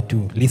 number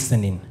 2,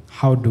 listening.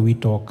 How do we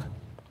talk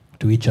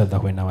to each other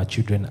when our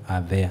children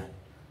are there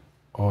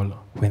or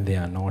when they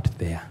are not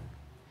there?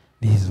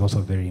 This is also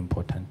very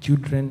important.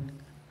 Children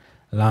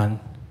learn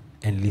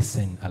and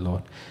listen a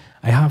lot.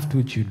 I have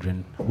 2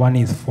 children. One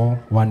is 4,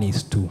 one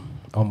is 2,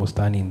 almost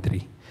turning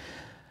 3.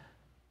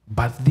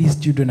 But these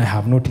children, I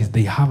have noticed,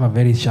 they have a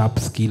very sharp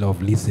skill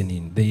of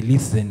listening. They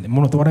listen.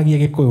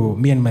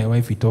 Me and my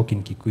wife, we talk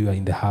in Kikuyu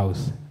in the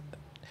house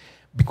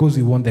because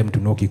we want them to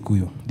know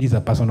Kikuyu. This is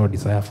a personal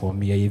desire for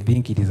me. I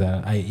think it is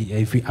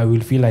I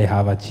will feel I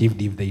have achieved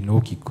if they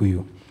know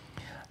Kikuyu.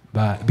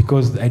 But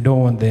because I don't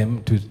want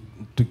them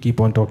to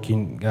keep on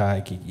talking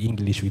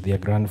English with their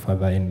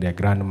grandfather and their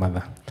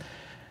grandmother.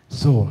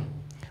 So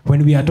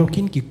when we are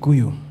talking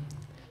Kikuyu,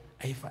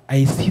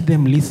 I see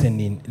them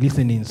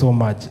listening so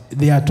much.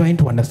 They are trying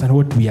to understand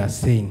what we are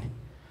saying.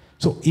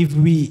 So if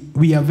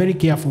we are very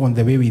careful on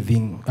the way we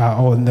think,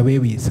 or on the way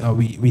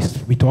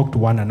we talk to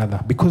one another,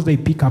 because they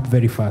pick up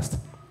very fast.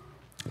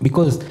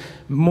 Because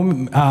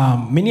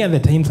many other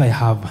times I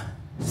have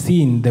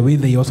seen the way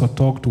they also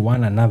talk to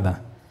one another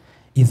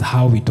is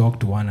how we talk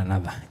to one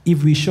another.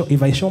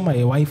 If I show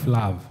my wife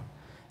love,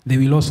 they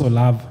will also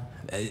love.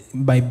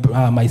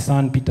 My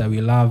son Peter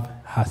will love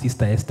her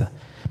sister Esther,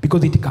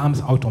 because it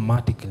comes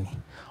automatically.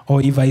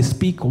 Or if I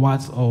speak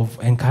words of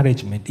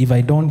encouragement, if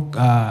I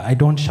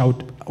don't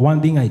shout.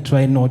 One thing I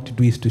try not to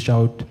do is to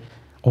shout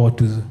or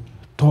to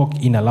talk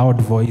in a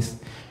loud voice,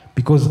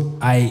 because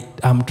I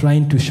am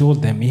trying to show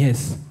them,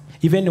 yes,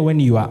 even when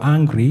you are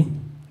angry,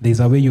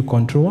 there's a way you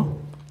control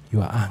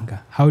your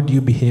anger. How do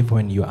you behave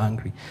when you're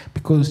angry?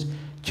 Because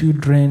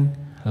children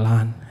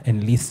learn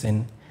and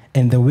listen,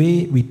 and the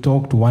way we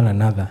talk to one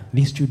another,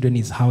 these children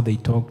is how they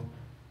talk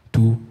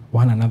to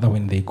one another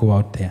when they go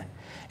out there.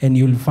 And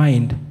you'll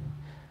find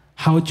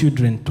how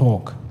children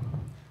talk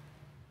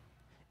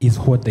is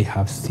what they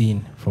have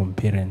seen from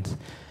parents.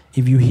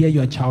 If you hear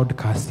your child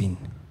cursing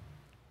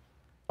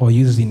or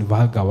using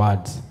vulgar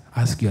words,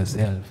 ask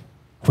yourself,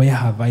 where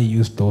have I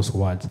used those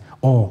words?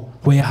 Or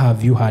where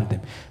have you heard them?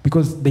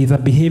 Because there's a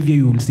behavior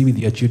you will see with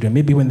your children.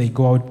 Maybe when they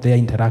go out there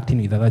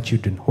interacting with other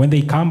children. When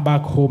they come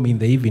back home in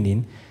the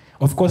evening,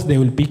 of course they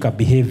will pick a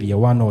behavior,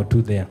 1 or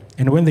 2 there.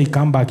 And when they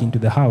come back into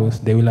the house,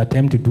 they will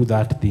attempt to do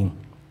that thing.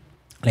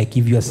 Like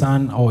if your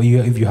son, or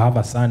if you have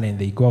a son and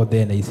they go out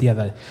there and they see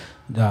other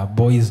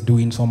boys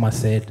doing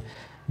somerset,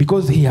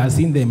 because he has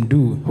seen them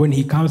do, when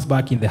he comes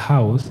back in the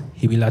house,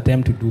 he will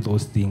attempt to do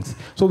those things.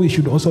 So we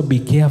should also be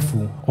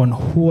careful on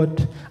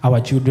what our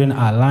children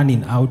are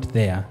learning out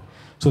there,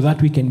 so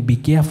that we can be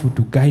careful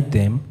to guide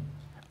them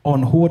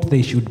on what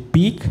they should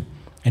pick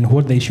and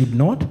what they should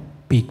not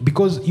pick,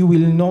 because you will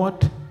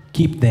not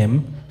keep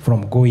them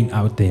from going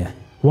out there.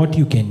 What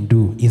you can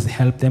do is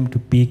help them to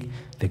pick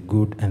the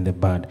good and the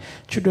bad.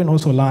 Children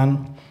also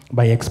learn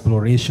by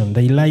exploration.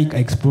 They like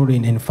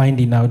exploring and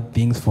finding out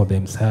things for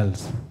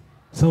themselves.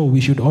 So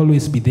we should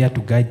always be there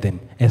to guide them,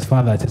 as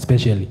fathers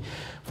especially.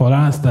 For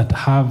us that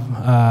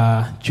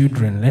have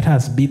children, let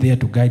us be there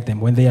to guide them.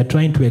 When they are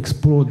trying to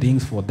explore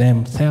things for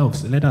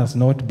themselves, let us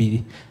not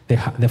be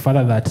the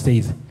father that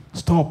says,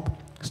 stop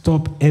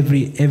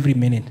every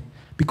minute.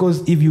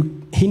 Because if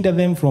you hinder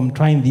them from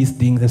trying these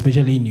things,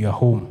 especially in your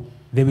home,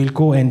 they will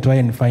go and try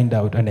and find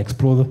out and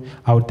explore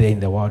out there in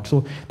the world.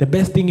 So the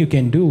best thing you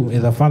can do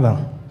as a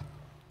father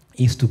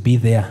is to be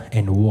there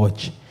and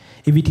watch.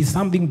 If it is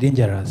something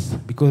dangerous,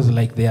 because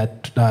like there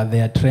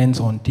are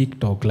trends on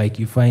TikTok, like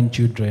you find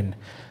children,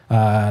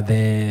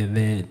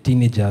 the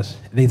teenagers,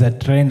 there's a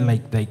trend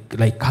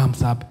like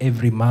comes up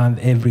every month,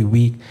 every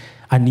week,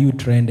 a new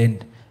trend.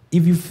 And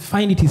if you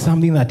find it is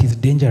something that is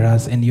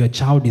dangerous and your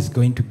child is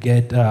going to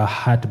get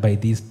hurt by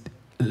this,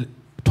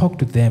 talk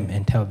to them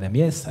and tell them,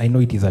 yes, I know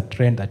it is a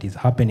trend that is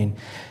happening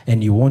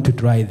and you want to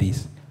try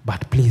this,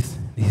 but please,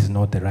 this is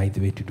not the right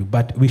way to do.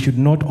 But we should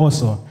not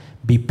also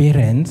be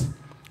parents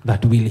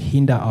that will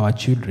hinder our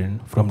children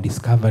from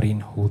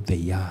discovering who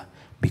they are,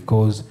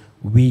 because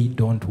we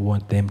don't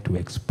want them to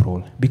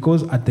explore.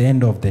 Because at the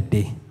end of the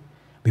day,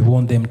 we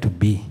want them to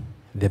be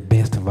the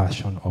best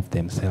version of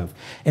themselves.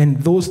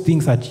 And those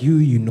things that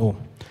you know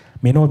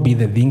may not be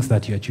the things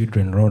that your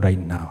children know right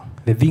now.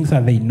 The things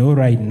that they know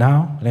right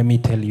now, let me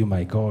tell you,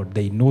 my God,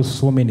 they know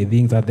so many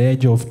things at the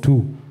age of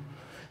 2.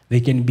 They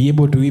can be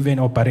able to even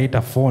operate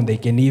a phone. They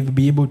can even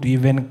be able to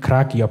even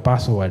crack your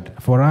password.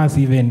 For us,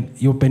 even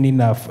opening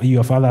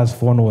your father's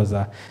phone was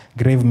a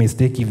grave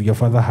mistake if your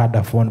father had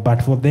a phone.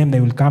 But for them, they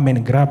will come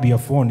and grab your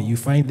phone. You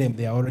find them,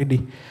 they are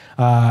already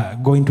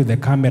going to the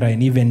camera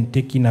and even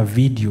taking a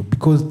video,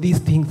 because these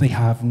things, they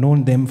have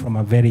known them from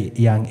a very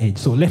young age.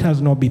 So let us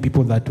not be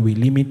people that will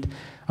limit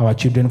our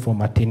children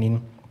from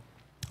attaining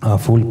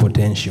full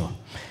potential.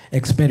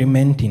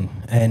 Experimenting,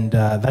 and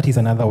that is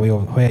another way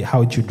of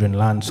how children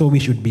learn. So we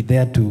should be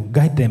there to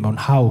guide them on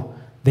how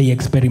they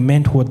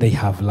experiment what they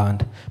have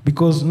learned,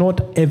 because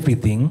not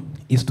everything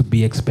is to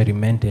be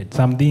experimented.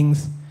 Some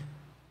things,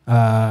 we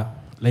are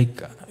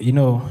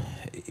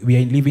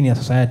living in a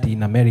society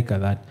in America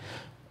that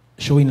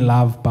showing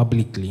love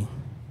publicly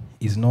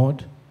is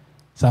not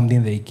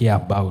something they care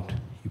about.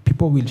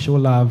 People will show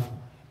love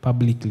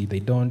publicly.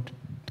 They don't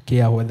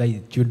care whether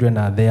children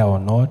are there or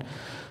not.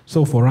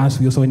 So for us,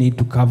 we also need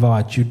to cover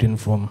our children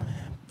from,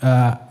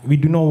 we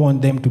do not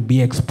want them to be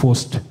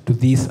exposed to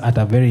this at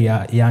a very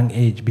young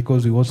age,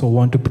 because we also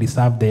want to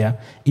preserve their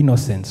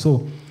innocence.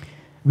 So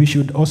we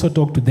should also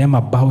talk to them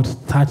about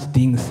such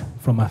things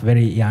from a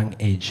very young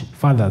age.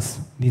 Fathers,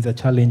 this is a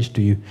challenge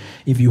to you.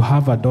 If you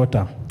have a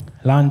daughter,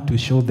 learn to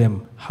show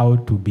them how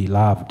to be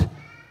loved.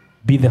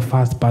 Be the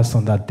first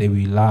person that they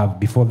will love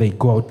before they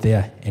go out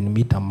there and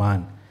meet a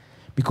man.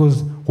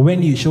 Because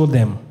when you show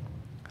them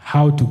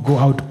how to go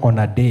out on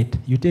a date,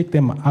 you take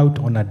them out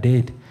on a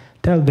date,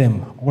 tell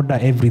them, order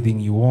everything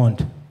you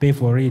want, pay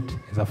for it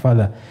as a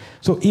father.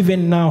 So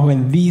even now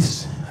when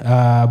this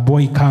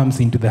boy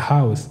comes into the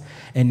house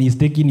and is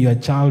taking your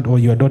child or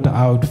your daughter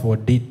out for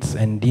dates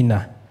and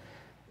dinner,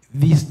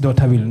 this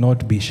daughter will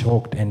not be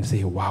shocked and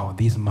say, wow,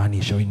 this man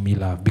is showing me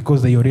love,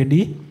 because they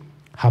already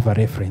have a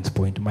reference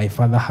point. My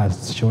father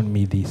has shown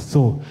me this.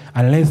 So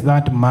unless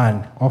that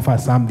man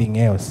offers something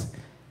else,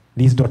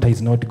 this daughter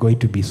is not going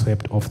to be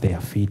swept off their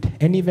feet.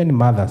 And even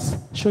mothers,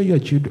 show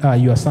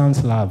your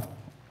sons love,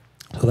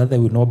 so that they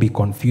will not be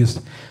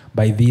confused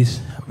by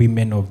these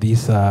women of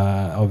this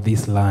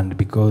land,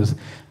 because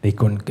they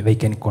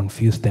can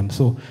confuse them.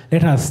 So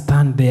let us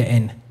stand there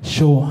and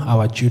show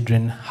our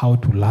children how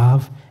to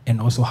love, and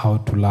also how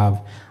to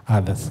love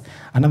others.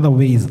 Another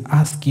way is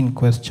asking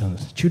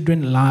questions.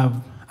 Children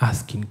love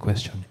asking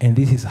questions, and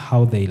this is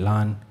how they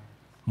learn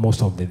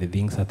most of the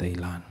things that they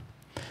learn.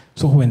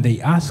 So when they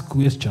ask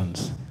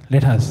questions,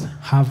 let us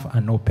have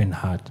an open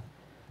heart.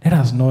 Let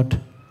us not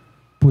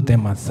put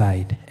them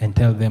aside and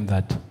tell them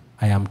that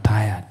I am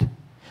tired.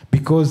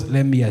 Because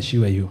let me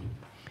assure you,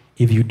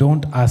 if you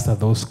don't answer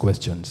those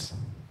questions,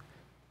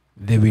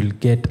 they will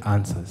get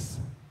answers.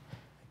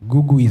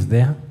 Google is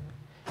there.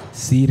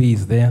 Siri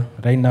is there.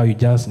 Right now you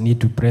just need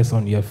to press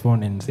on your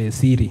phone and say,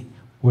 Siri,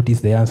 what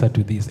is the answer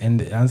to this? And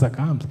the answer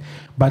comes.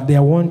 But they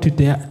want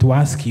to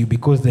ask you,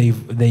 because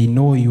they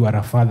know you are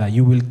a father.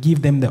 You will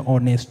give them the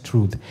honest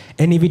truth.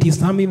 And if it is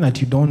something that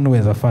you don't know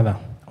as a father,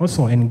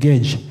 also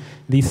engage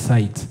these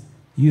sites.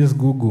 Use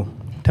Google.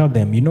 Tell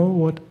them, you know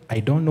what, I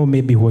don't know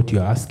maybe what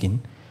you're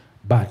asking,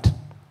 but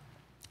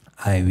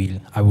I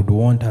would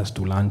want us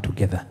to learn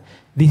together.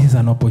 This is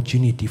an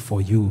opportunity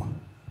for you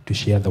to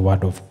share the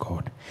word of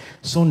God.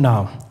 So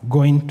now,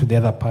 going to the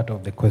other part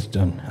of the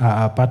question,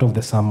 part of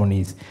the sermon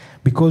is,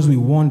 because we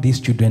want these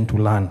children to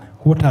learn,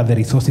 what are the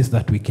resources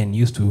that we can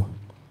use to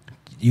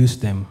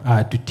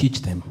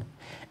teach them?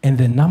 And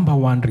the number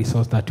one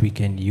resource that we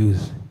can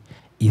use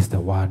is the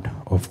word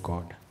of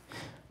God.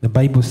 The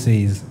Bible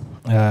says,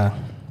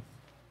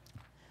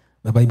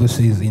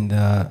 in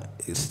the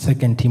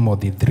 2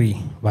 Timothy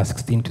 3, verse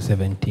 16 to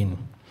 17,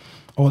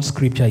 all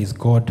scripture is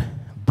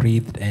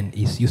God-breathed and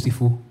is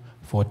useful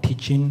for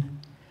teaching,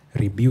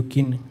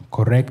 rebuking,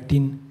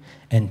 correcting,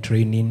 and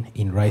training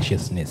in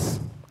righteousness.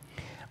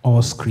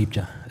 All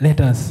scripture.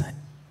 Let us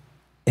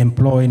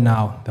employ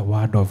now the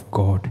word of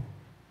God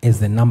as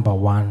the number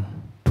one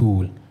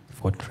tool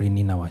for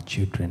training our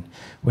children.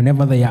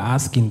 Whenever they are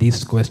asking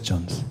these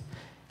questions,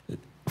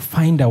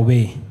 find a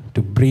way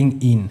to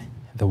bring in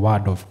the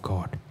word of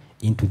God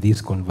into this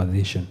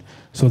conversation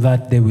so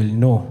that they will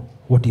know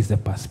what is the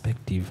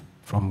perspective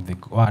from the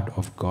word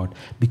of God.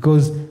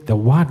 Because the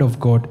word of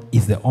God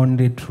is the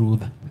only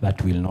truth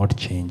that will not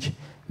change.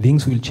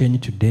 Things will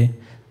change today.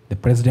 The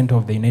President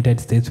of the United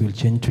States will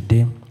change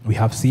today. We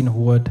have seen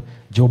what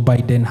Joe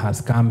Biden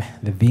has come,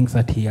 the things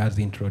that he has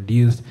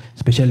introduced,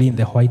 especially in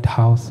the White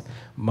House.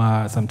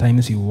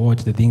 Sometimes you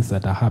watch the things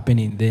that are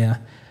happening there,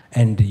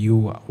 and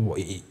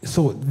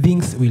so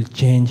things will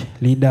change.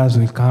 Leaders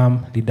will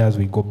come, leaders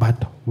will go.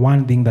 But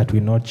one thing that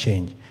will not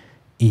change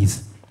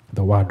is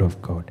the word of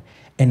God.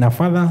 And a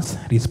father's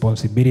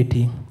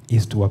responsibility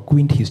is to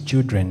acquaint his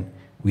children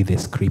with the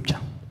scripture.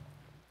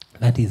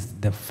 That is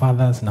the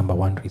father's number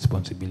one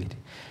responsibility,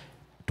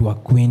 to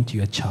acquaint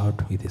your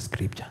child with the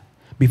scripture.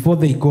 Before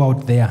they go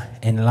out there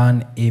and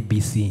learn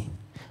ABC,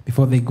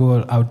 before they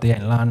go out there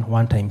and learn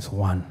 1 times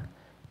 1,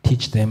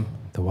 teach them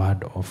the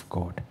word of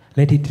God.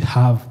 Let it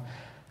have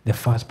the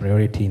first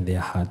priority in their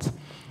hearts.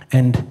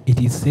 And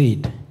it is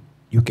said,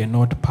 you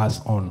cannot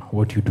pass on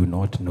what you do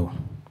not know.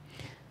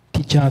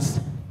 Teachers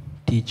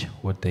teach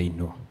what they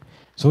know.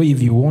 So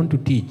if you want to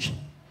teach,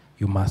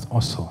 you must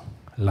also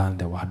learn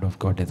the word of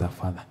God as a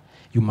father.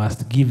 You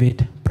must give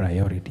it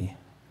priority.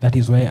 That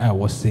is why I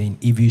was saying,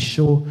 if you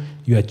show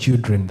your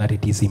children that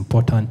it is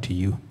important to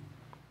you,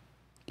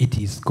 it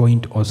is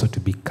going to also to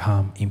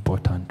become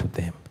important to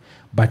them.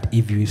 But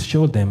if you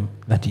show them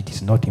that it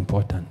is not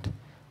important,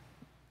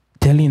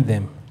 telling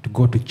them to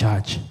go to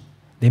church,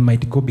 they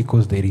might go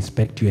because they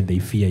respect you and they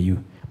fear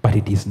you, but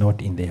it is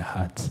not in their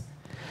hearts.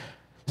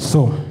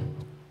 So,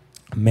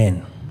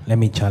 men, let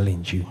me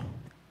challenge you.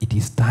 It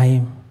is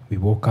time we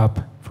woke up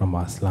from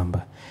our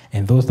slumber.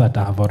 And those that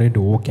have already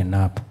woken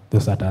up,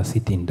 those that are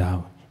sitting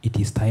down, it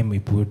is time we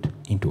put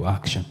into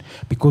action.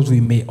 Because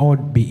we may all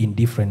be in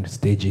different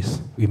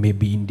stages. We may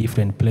be in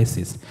different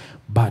places.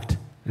 But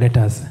let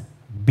us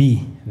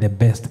be the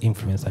best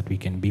influence that we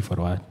can be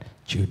for our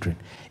children.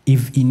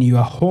 If in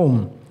your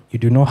home you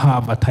do not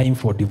have a time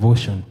for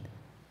devotion,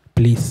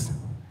 please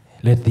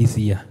let this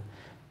year,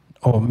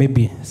 or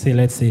maybe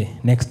let's say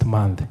next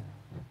month,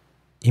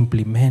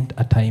 implement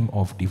a time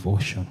of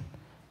devotion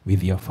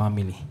with your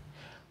family.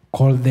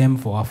 Call them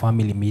for our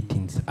family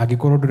meetings.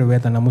 Agikorwo ndure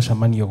weta na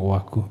mucamanio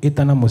gwaku,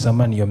 ita na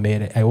mucamanio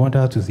mere. I want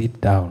us to sit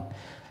down.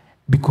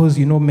 Because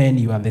you know, men,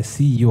 you are the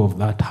CEO of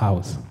that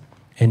house.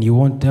 And you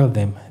won't tell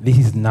them, this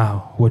is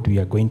now what we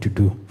are going to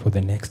do for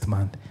the next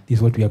month. This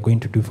is what we are going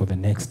to do for the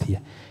next year.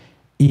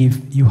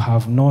 If you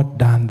have not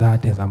done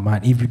that as a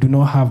man, if you do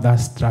not have that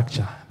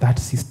structure, that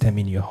system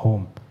in your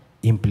home,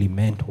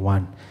 implement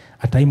one.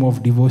 A time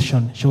of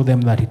devotion, show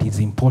them that it is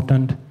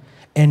important,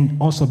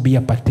 and also be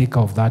a partaker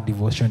of that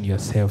devotion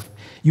yourself.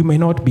 You may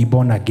not be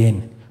born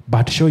again,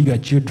 but show your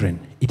children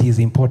it is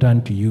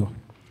important to you.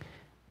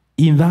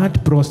 In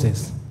that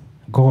process,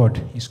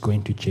 God is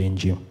going to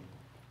change you.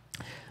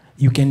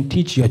 You can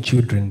teach your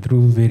children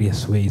through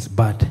various ways,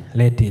 but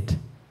let it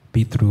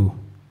be through.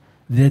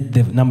 Let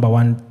the number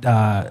one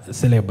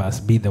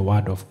syllabus be the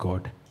word of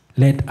God.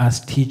 Let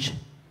us teach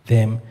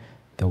them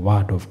the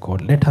word of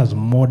God. Let us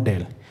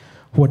model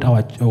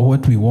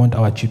what we want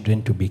our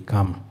children to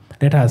become.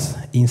 Let us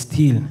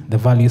instill the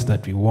values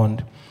that we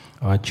want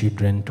our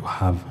children to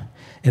have.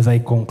 As I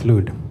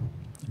conclude,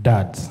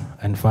 dads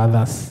and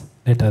fathers,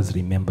 let us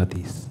remember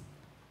this.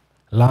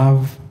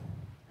 Love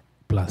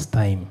plus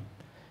time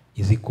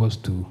is equals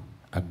to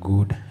a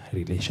good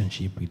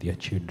relationship with your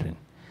children.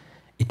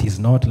 It is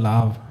not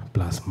love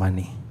plus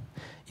money.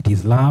 It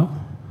is love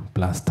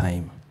plus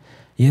time.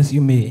 Yes,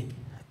 you may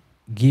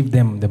give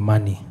them the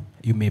money.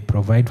 You may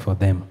provide for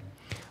them.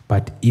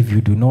 But if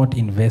you do not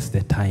invest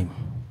the time,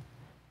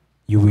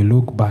 you will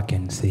look back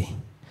and say,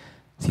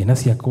 ciana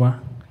ciakwa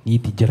ni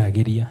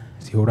tijaragiria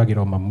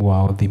cihuragira mamu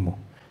wao thimu.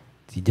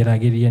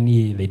 Tijaragiria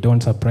ni, they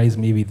don't surprise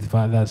me with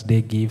Father's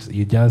Day gifts.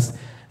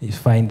 You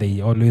find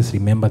they always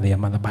remember their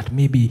mother. But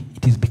maybe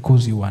it is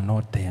because you are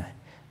not there.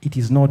 It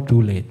is not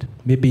too late.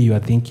 Maybe you are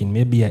thinking,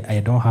 maybe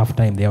I don't have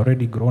time. They are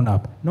already grown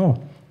up.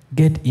 No.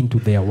 Get into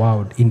their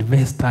world.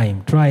 Invest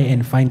time. Try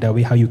and find a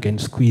way how you can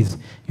squeeze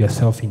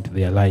yourself into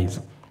their lives.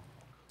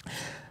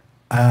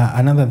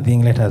 Another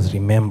thing, let us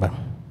remember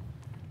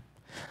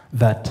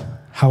that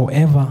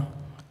however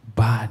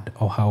bad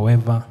or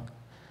however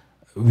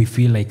we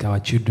feel like our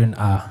children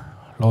are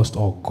lost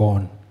or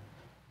gone,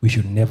 we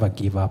should never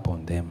give up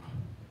on them.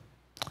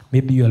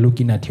 Maybe you are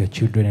looking at your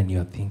children and you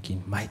are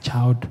thinking, my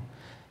child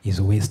is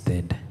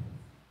wasted.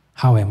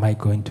 How am I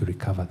going to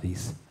recover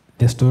this?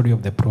 The story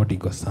of the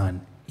prodigal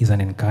son is an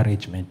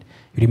encouragement.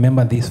 You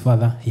remember this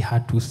father, he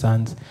had 2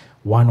 sons.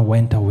 One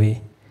went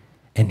away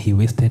and he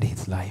wasted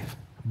his life.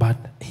 But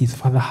his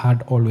father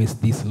had always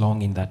this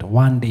longing that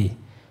one day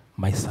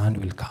my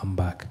son will come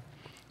back.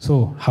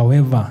 So,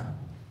 however,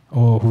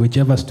 or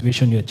whichever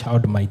situation your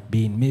child might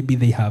be in, maybe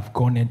they have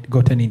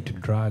gotten into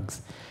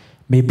drugs.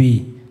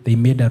 Maybe they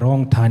made a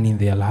wrong turn in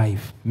their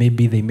life.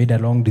 Maybe they made a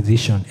wrong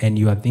decision and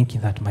you are thinking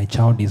that my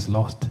child is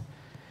lost.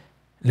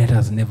 Let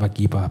us never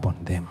give up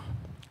on them.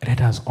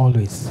 Let us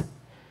always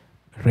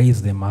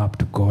raise them up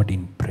to God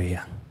in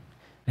prayer.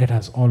 Let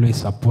us always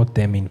support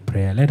them in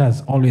prayer. Let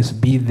us always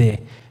be the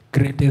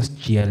greatest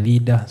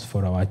cheerleaders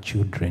for our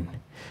children,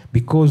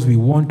 because we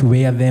want to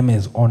wear them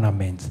as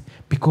ornaments.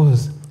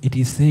 Because it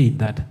is said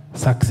that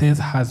success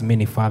has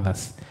many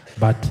fathers,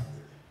 but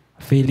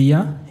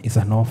failure is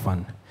an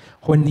orphan.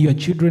 When your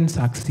children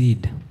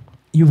succeed,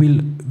 you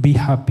will be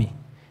happy,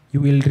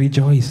 you will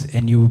rejoice,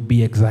 and you will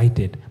be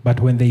excited. But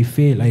when they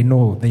fail, I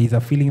know there is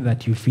a feeling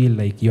that you feel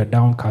like you're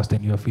downcast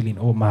and you're feeling,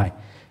 oh my,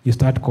 you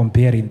start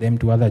comparing them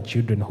to other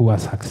children who are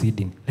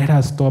succeeding. Let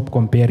us stop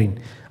comparing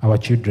our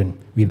children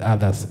with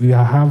others. We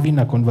are having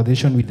a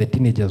conversation with the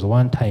teenagers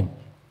one time,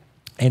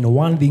 and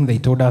one thing they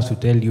told us to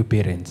tell you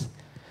parents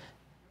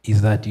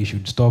is that you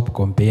should stop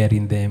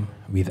comparing them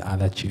with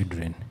other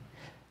children.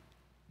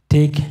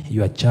 Take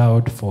your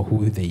child for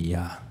who they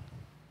are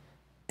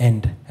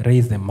and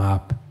raise them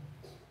up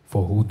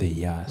for who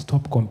they are.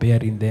 Stop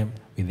comparing them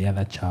with the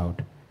other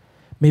child.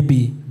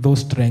 Maybe those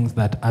strengths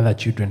that other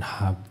children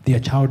have, their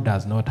child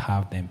does not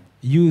have them.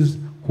 Use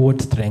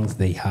what strengths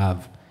they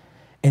have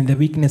and the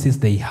weaknesses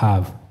they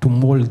have to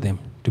mold them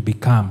to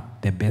become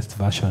the best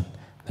version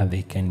that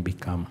they can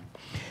become.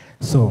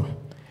 So,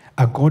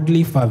 a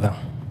godly father,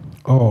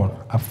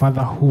 or a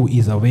father who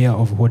is aware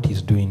of what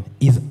he's doing,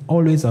 is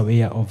always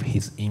aware of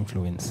his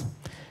influence.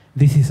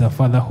 This is a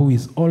father who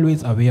is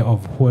always aware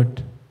of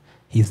what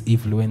his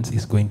influence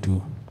is going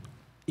to,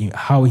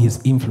 how his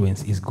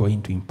influence is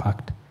going to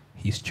impact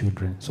his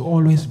children. So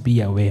always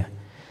be aware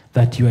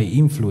that your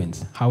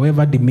influence,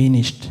 however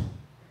diminished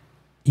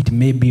it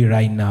may be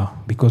right now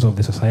because of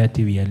the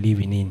society we are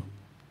living in,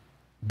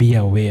 be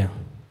aware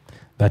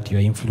that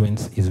your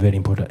influence is very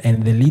important.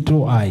 And the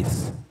little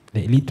eyes,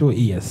 the little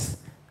ears,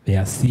 they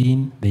are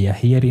seeing, they are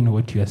hearing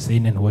what you are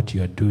saying and what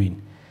you are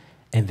doing,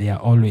 and they are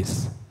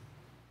always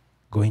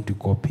going to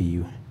copy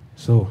you.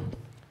 So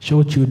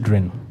show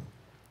children,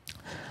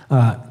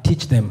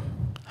 teach them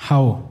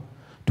how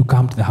to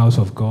come to the house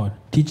of God.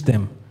 Teach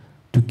them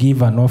to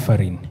give an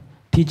offering.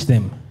 Teach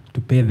them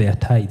to pay their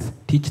tithes.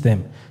 Teach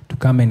them to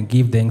come and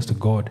give thanks to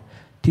God.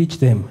 Teach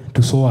them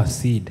to sow a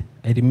seed.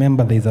 I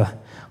remember there's a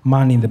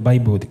man in the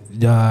Bible,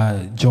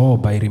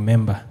 Job, I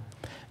remember.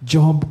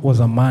 Job was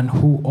a man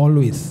who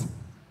always,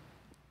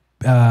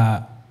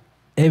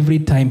 every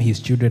time his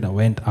children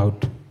went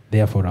out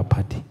there for a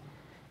party,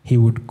 he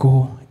would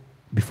go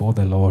before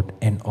the Lord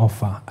and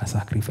offer a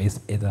sacrifice,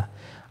 either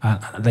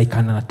like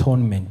an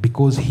atonement,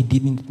 because he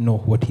didn't know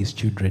what his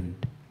children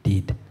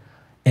did.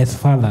 As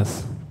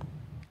fathers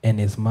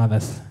and as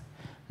mothers,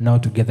 now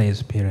together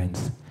as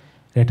parents,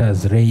 let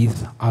us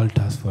raise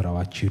altars for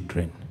our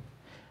children,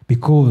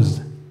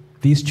 because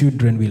these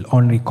children will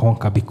only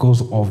conquer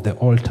because of the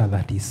altar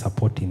that is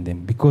supporting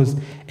them. Because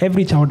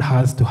every child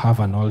has to have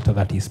an altar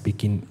that is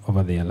speaking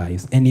over their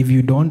lives. And if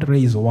you don't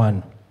raise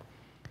one,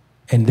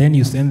 and then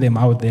you send them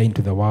out there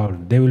into the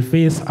world, they will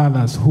face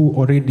others who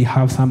already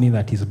have something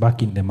that is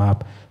backing them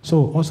up.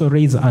 So also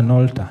raise an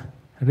altar.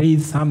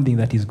 Raise something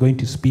that is going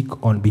to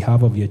speak on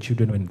behalf of your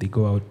children when they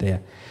go out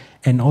there.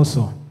 And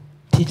also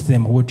teach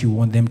them what you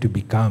want them to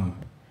become.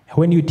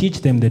 When you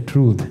teach them the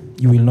truth,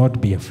 you will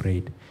not be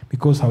afraid.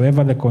 Because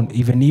however,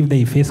 even if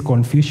they face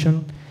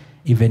confusion,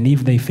 even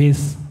if they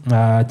face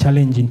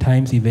challenging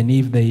times, even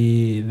if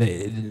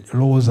the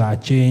laws are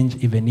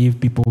changed, even if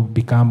people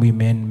become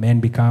women, men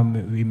become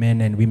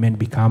women, and women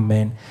become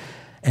men,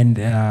 and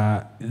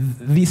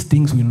these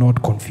things will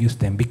not confuse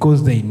them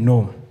because they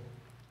know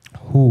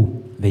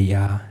who they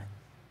are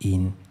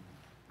in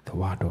the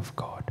Word of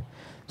God.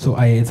 So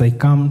as I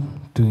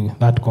come to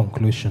that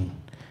conclusion,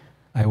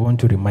 I want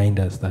to remind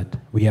us that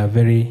we are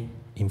very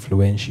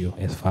influential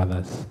as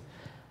fathers.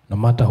 No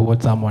matter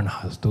what someone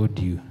has told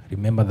you,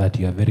 remember that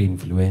you are very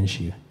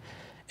influential.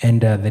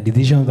 And the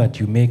decisions that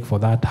you make for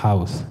that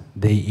house,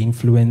 they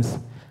influence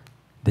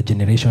the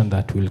generation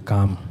that will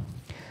come.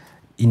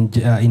 In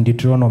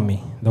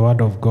Deuteronomy, the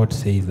word of God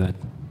says that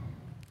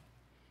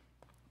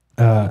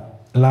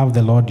love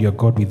the Lord your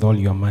God with all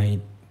your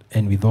might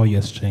and with all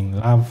your strength.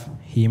 Love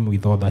him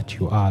with all that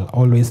you are.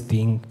 Always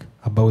think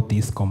about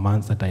these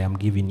commands that I am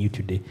giving you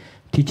today.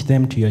 Teach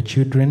them to your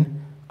children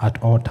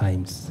at all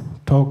times.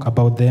 Talk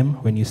about them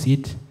when you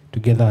sit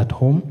together at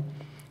home.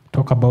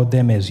 Talk about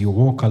them as you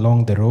walk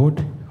along the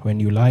road, when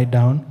you lie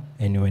down,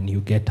 and when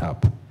you get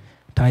up.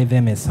 Tie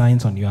them as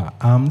signs on your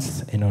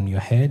arms and on your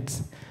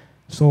heads,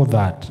 so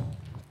that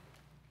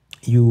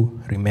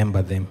you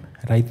remember them.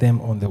 Write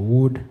them on the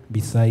wood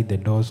beside the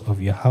doors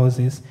of your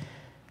houses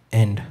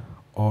and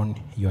on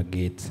your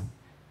gates.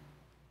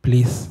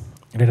 Please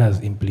Let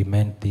us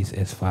implement this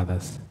as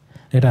fathers.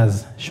 Let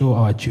us show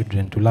our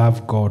children to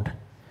love God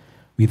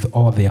with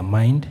all their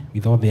mind,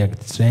 with all their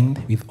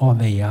strength, with all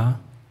they are,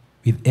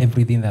 with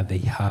everything that they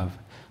have.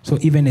 So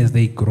even as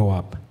they grow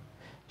up,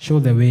 show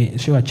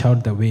a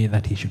child the way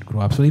that he should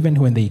grow up. So even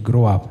when they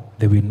grow up,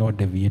 they will not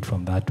deviate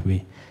from that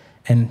way.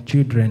 And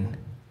children,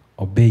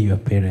 obey your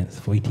parents,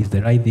 for it is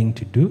the right thing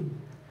to do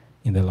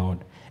in the Lord.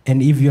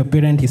 And if your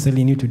parent is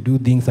telling you to do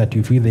things that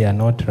you feel they are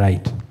not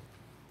right,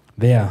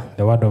 the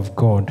word of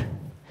God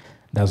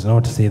does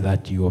not say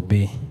that you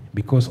obey.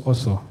 Because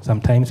also,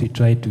 sometimes we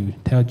try to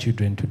tell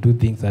children to do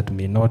things that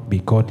may not be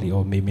godly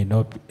or may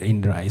not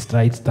in right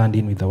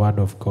standing with the word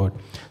of God.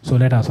 So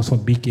let us also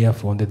be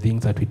careful on the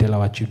things that we tell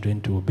our children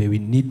to obey. We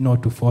need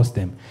not to force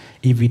them.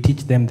 If we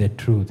teach them the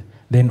truth,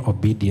 then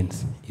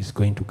obedience is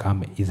going to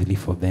come easily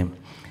for them.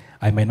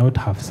 I might not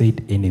have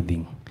said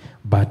anything,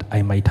 but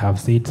I might have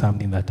said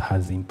something that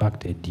has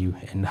impacted you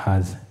and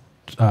has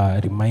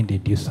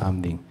reminded you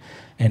something.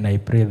 And I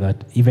pray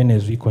that even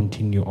as we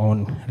continue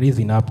on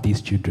raising up these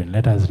children,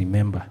 let us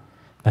remember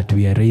that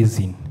we are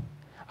raising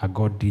a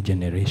godly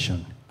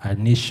generation, a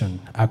nation,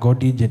 a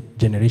godly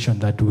generation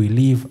that will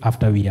live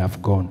after we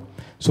have gone.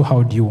 So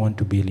how do you want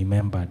to be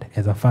remembered?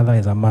 As a father,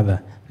 as a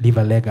mother, leave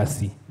a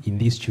legacy in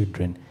these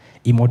children.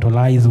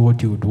 Immortalize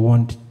what you would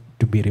want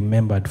to be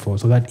remembered for,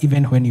 so that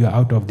even when you are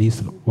out of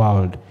this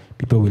world,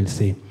 people will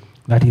say,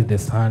 that is the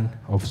son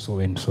of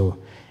so-and-so.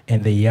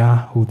 And they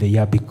are who they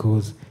are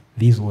because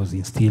this was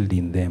instilled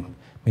in them.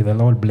 May the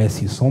Lord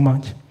bless you so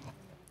much.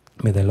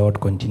 May the Lord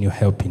continue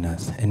helping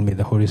us. And may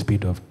the Holy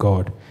Spirit of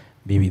God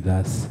be with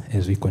us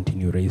as we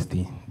continue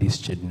raising this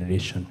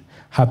generation.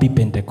 Happy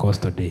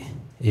Pentecostal Day.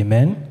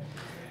 Amen.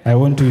 I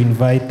want to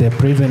invite the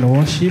praise and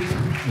worship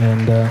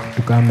and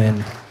to come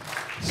and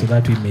so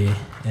that we may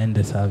end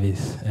the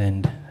service.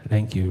 And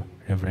thank you,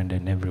 Reverend,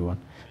 and everyone.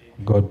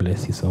 God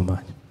bless you so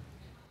much.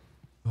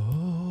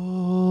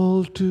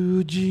 All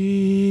to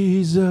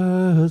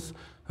Jesus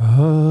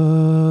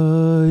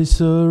I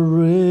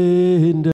surrender.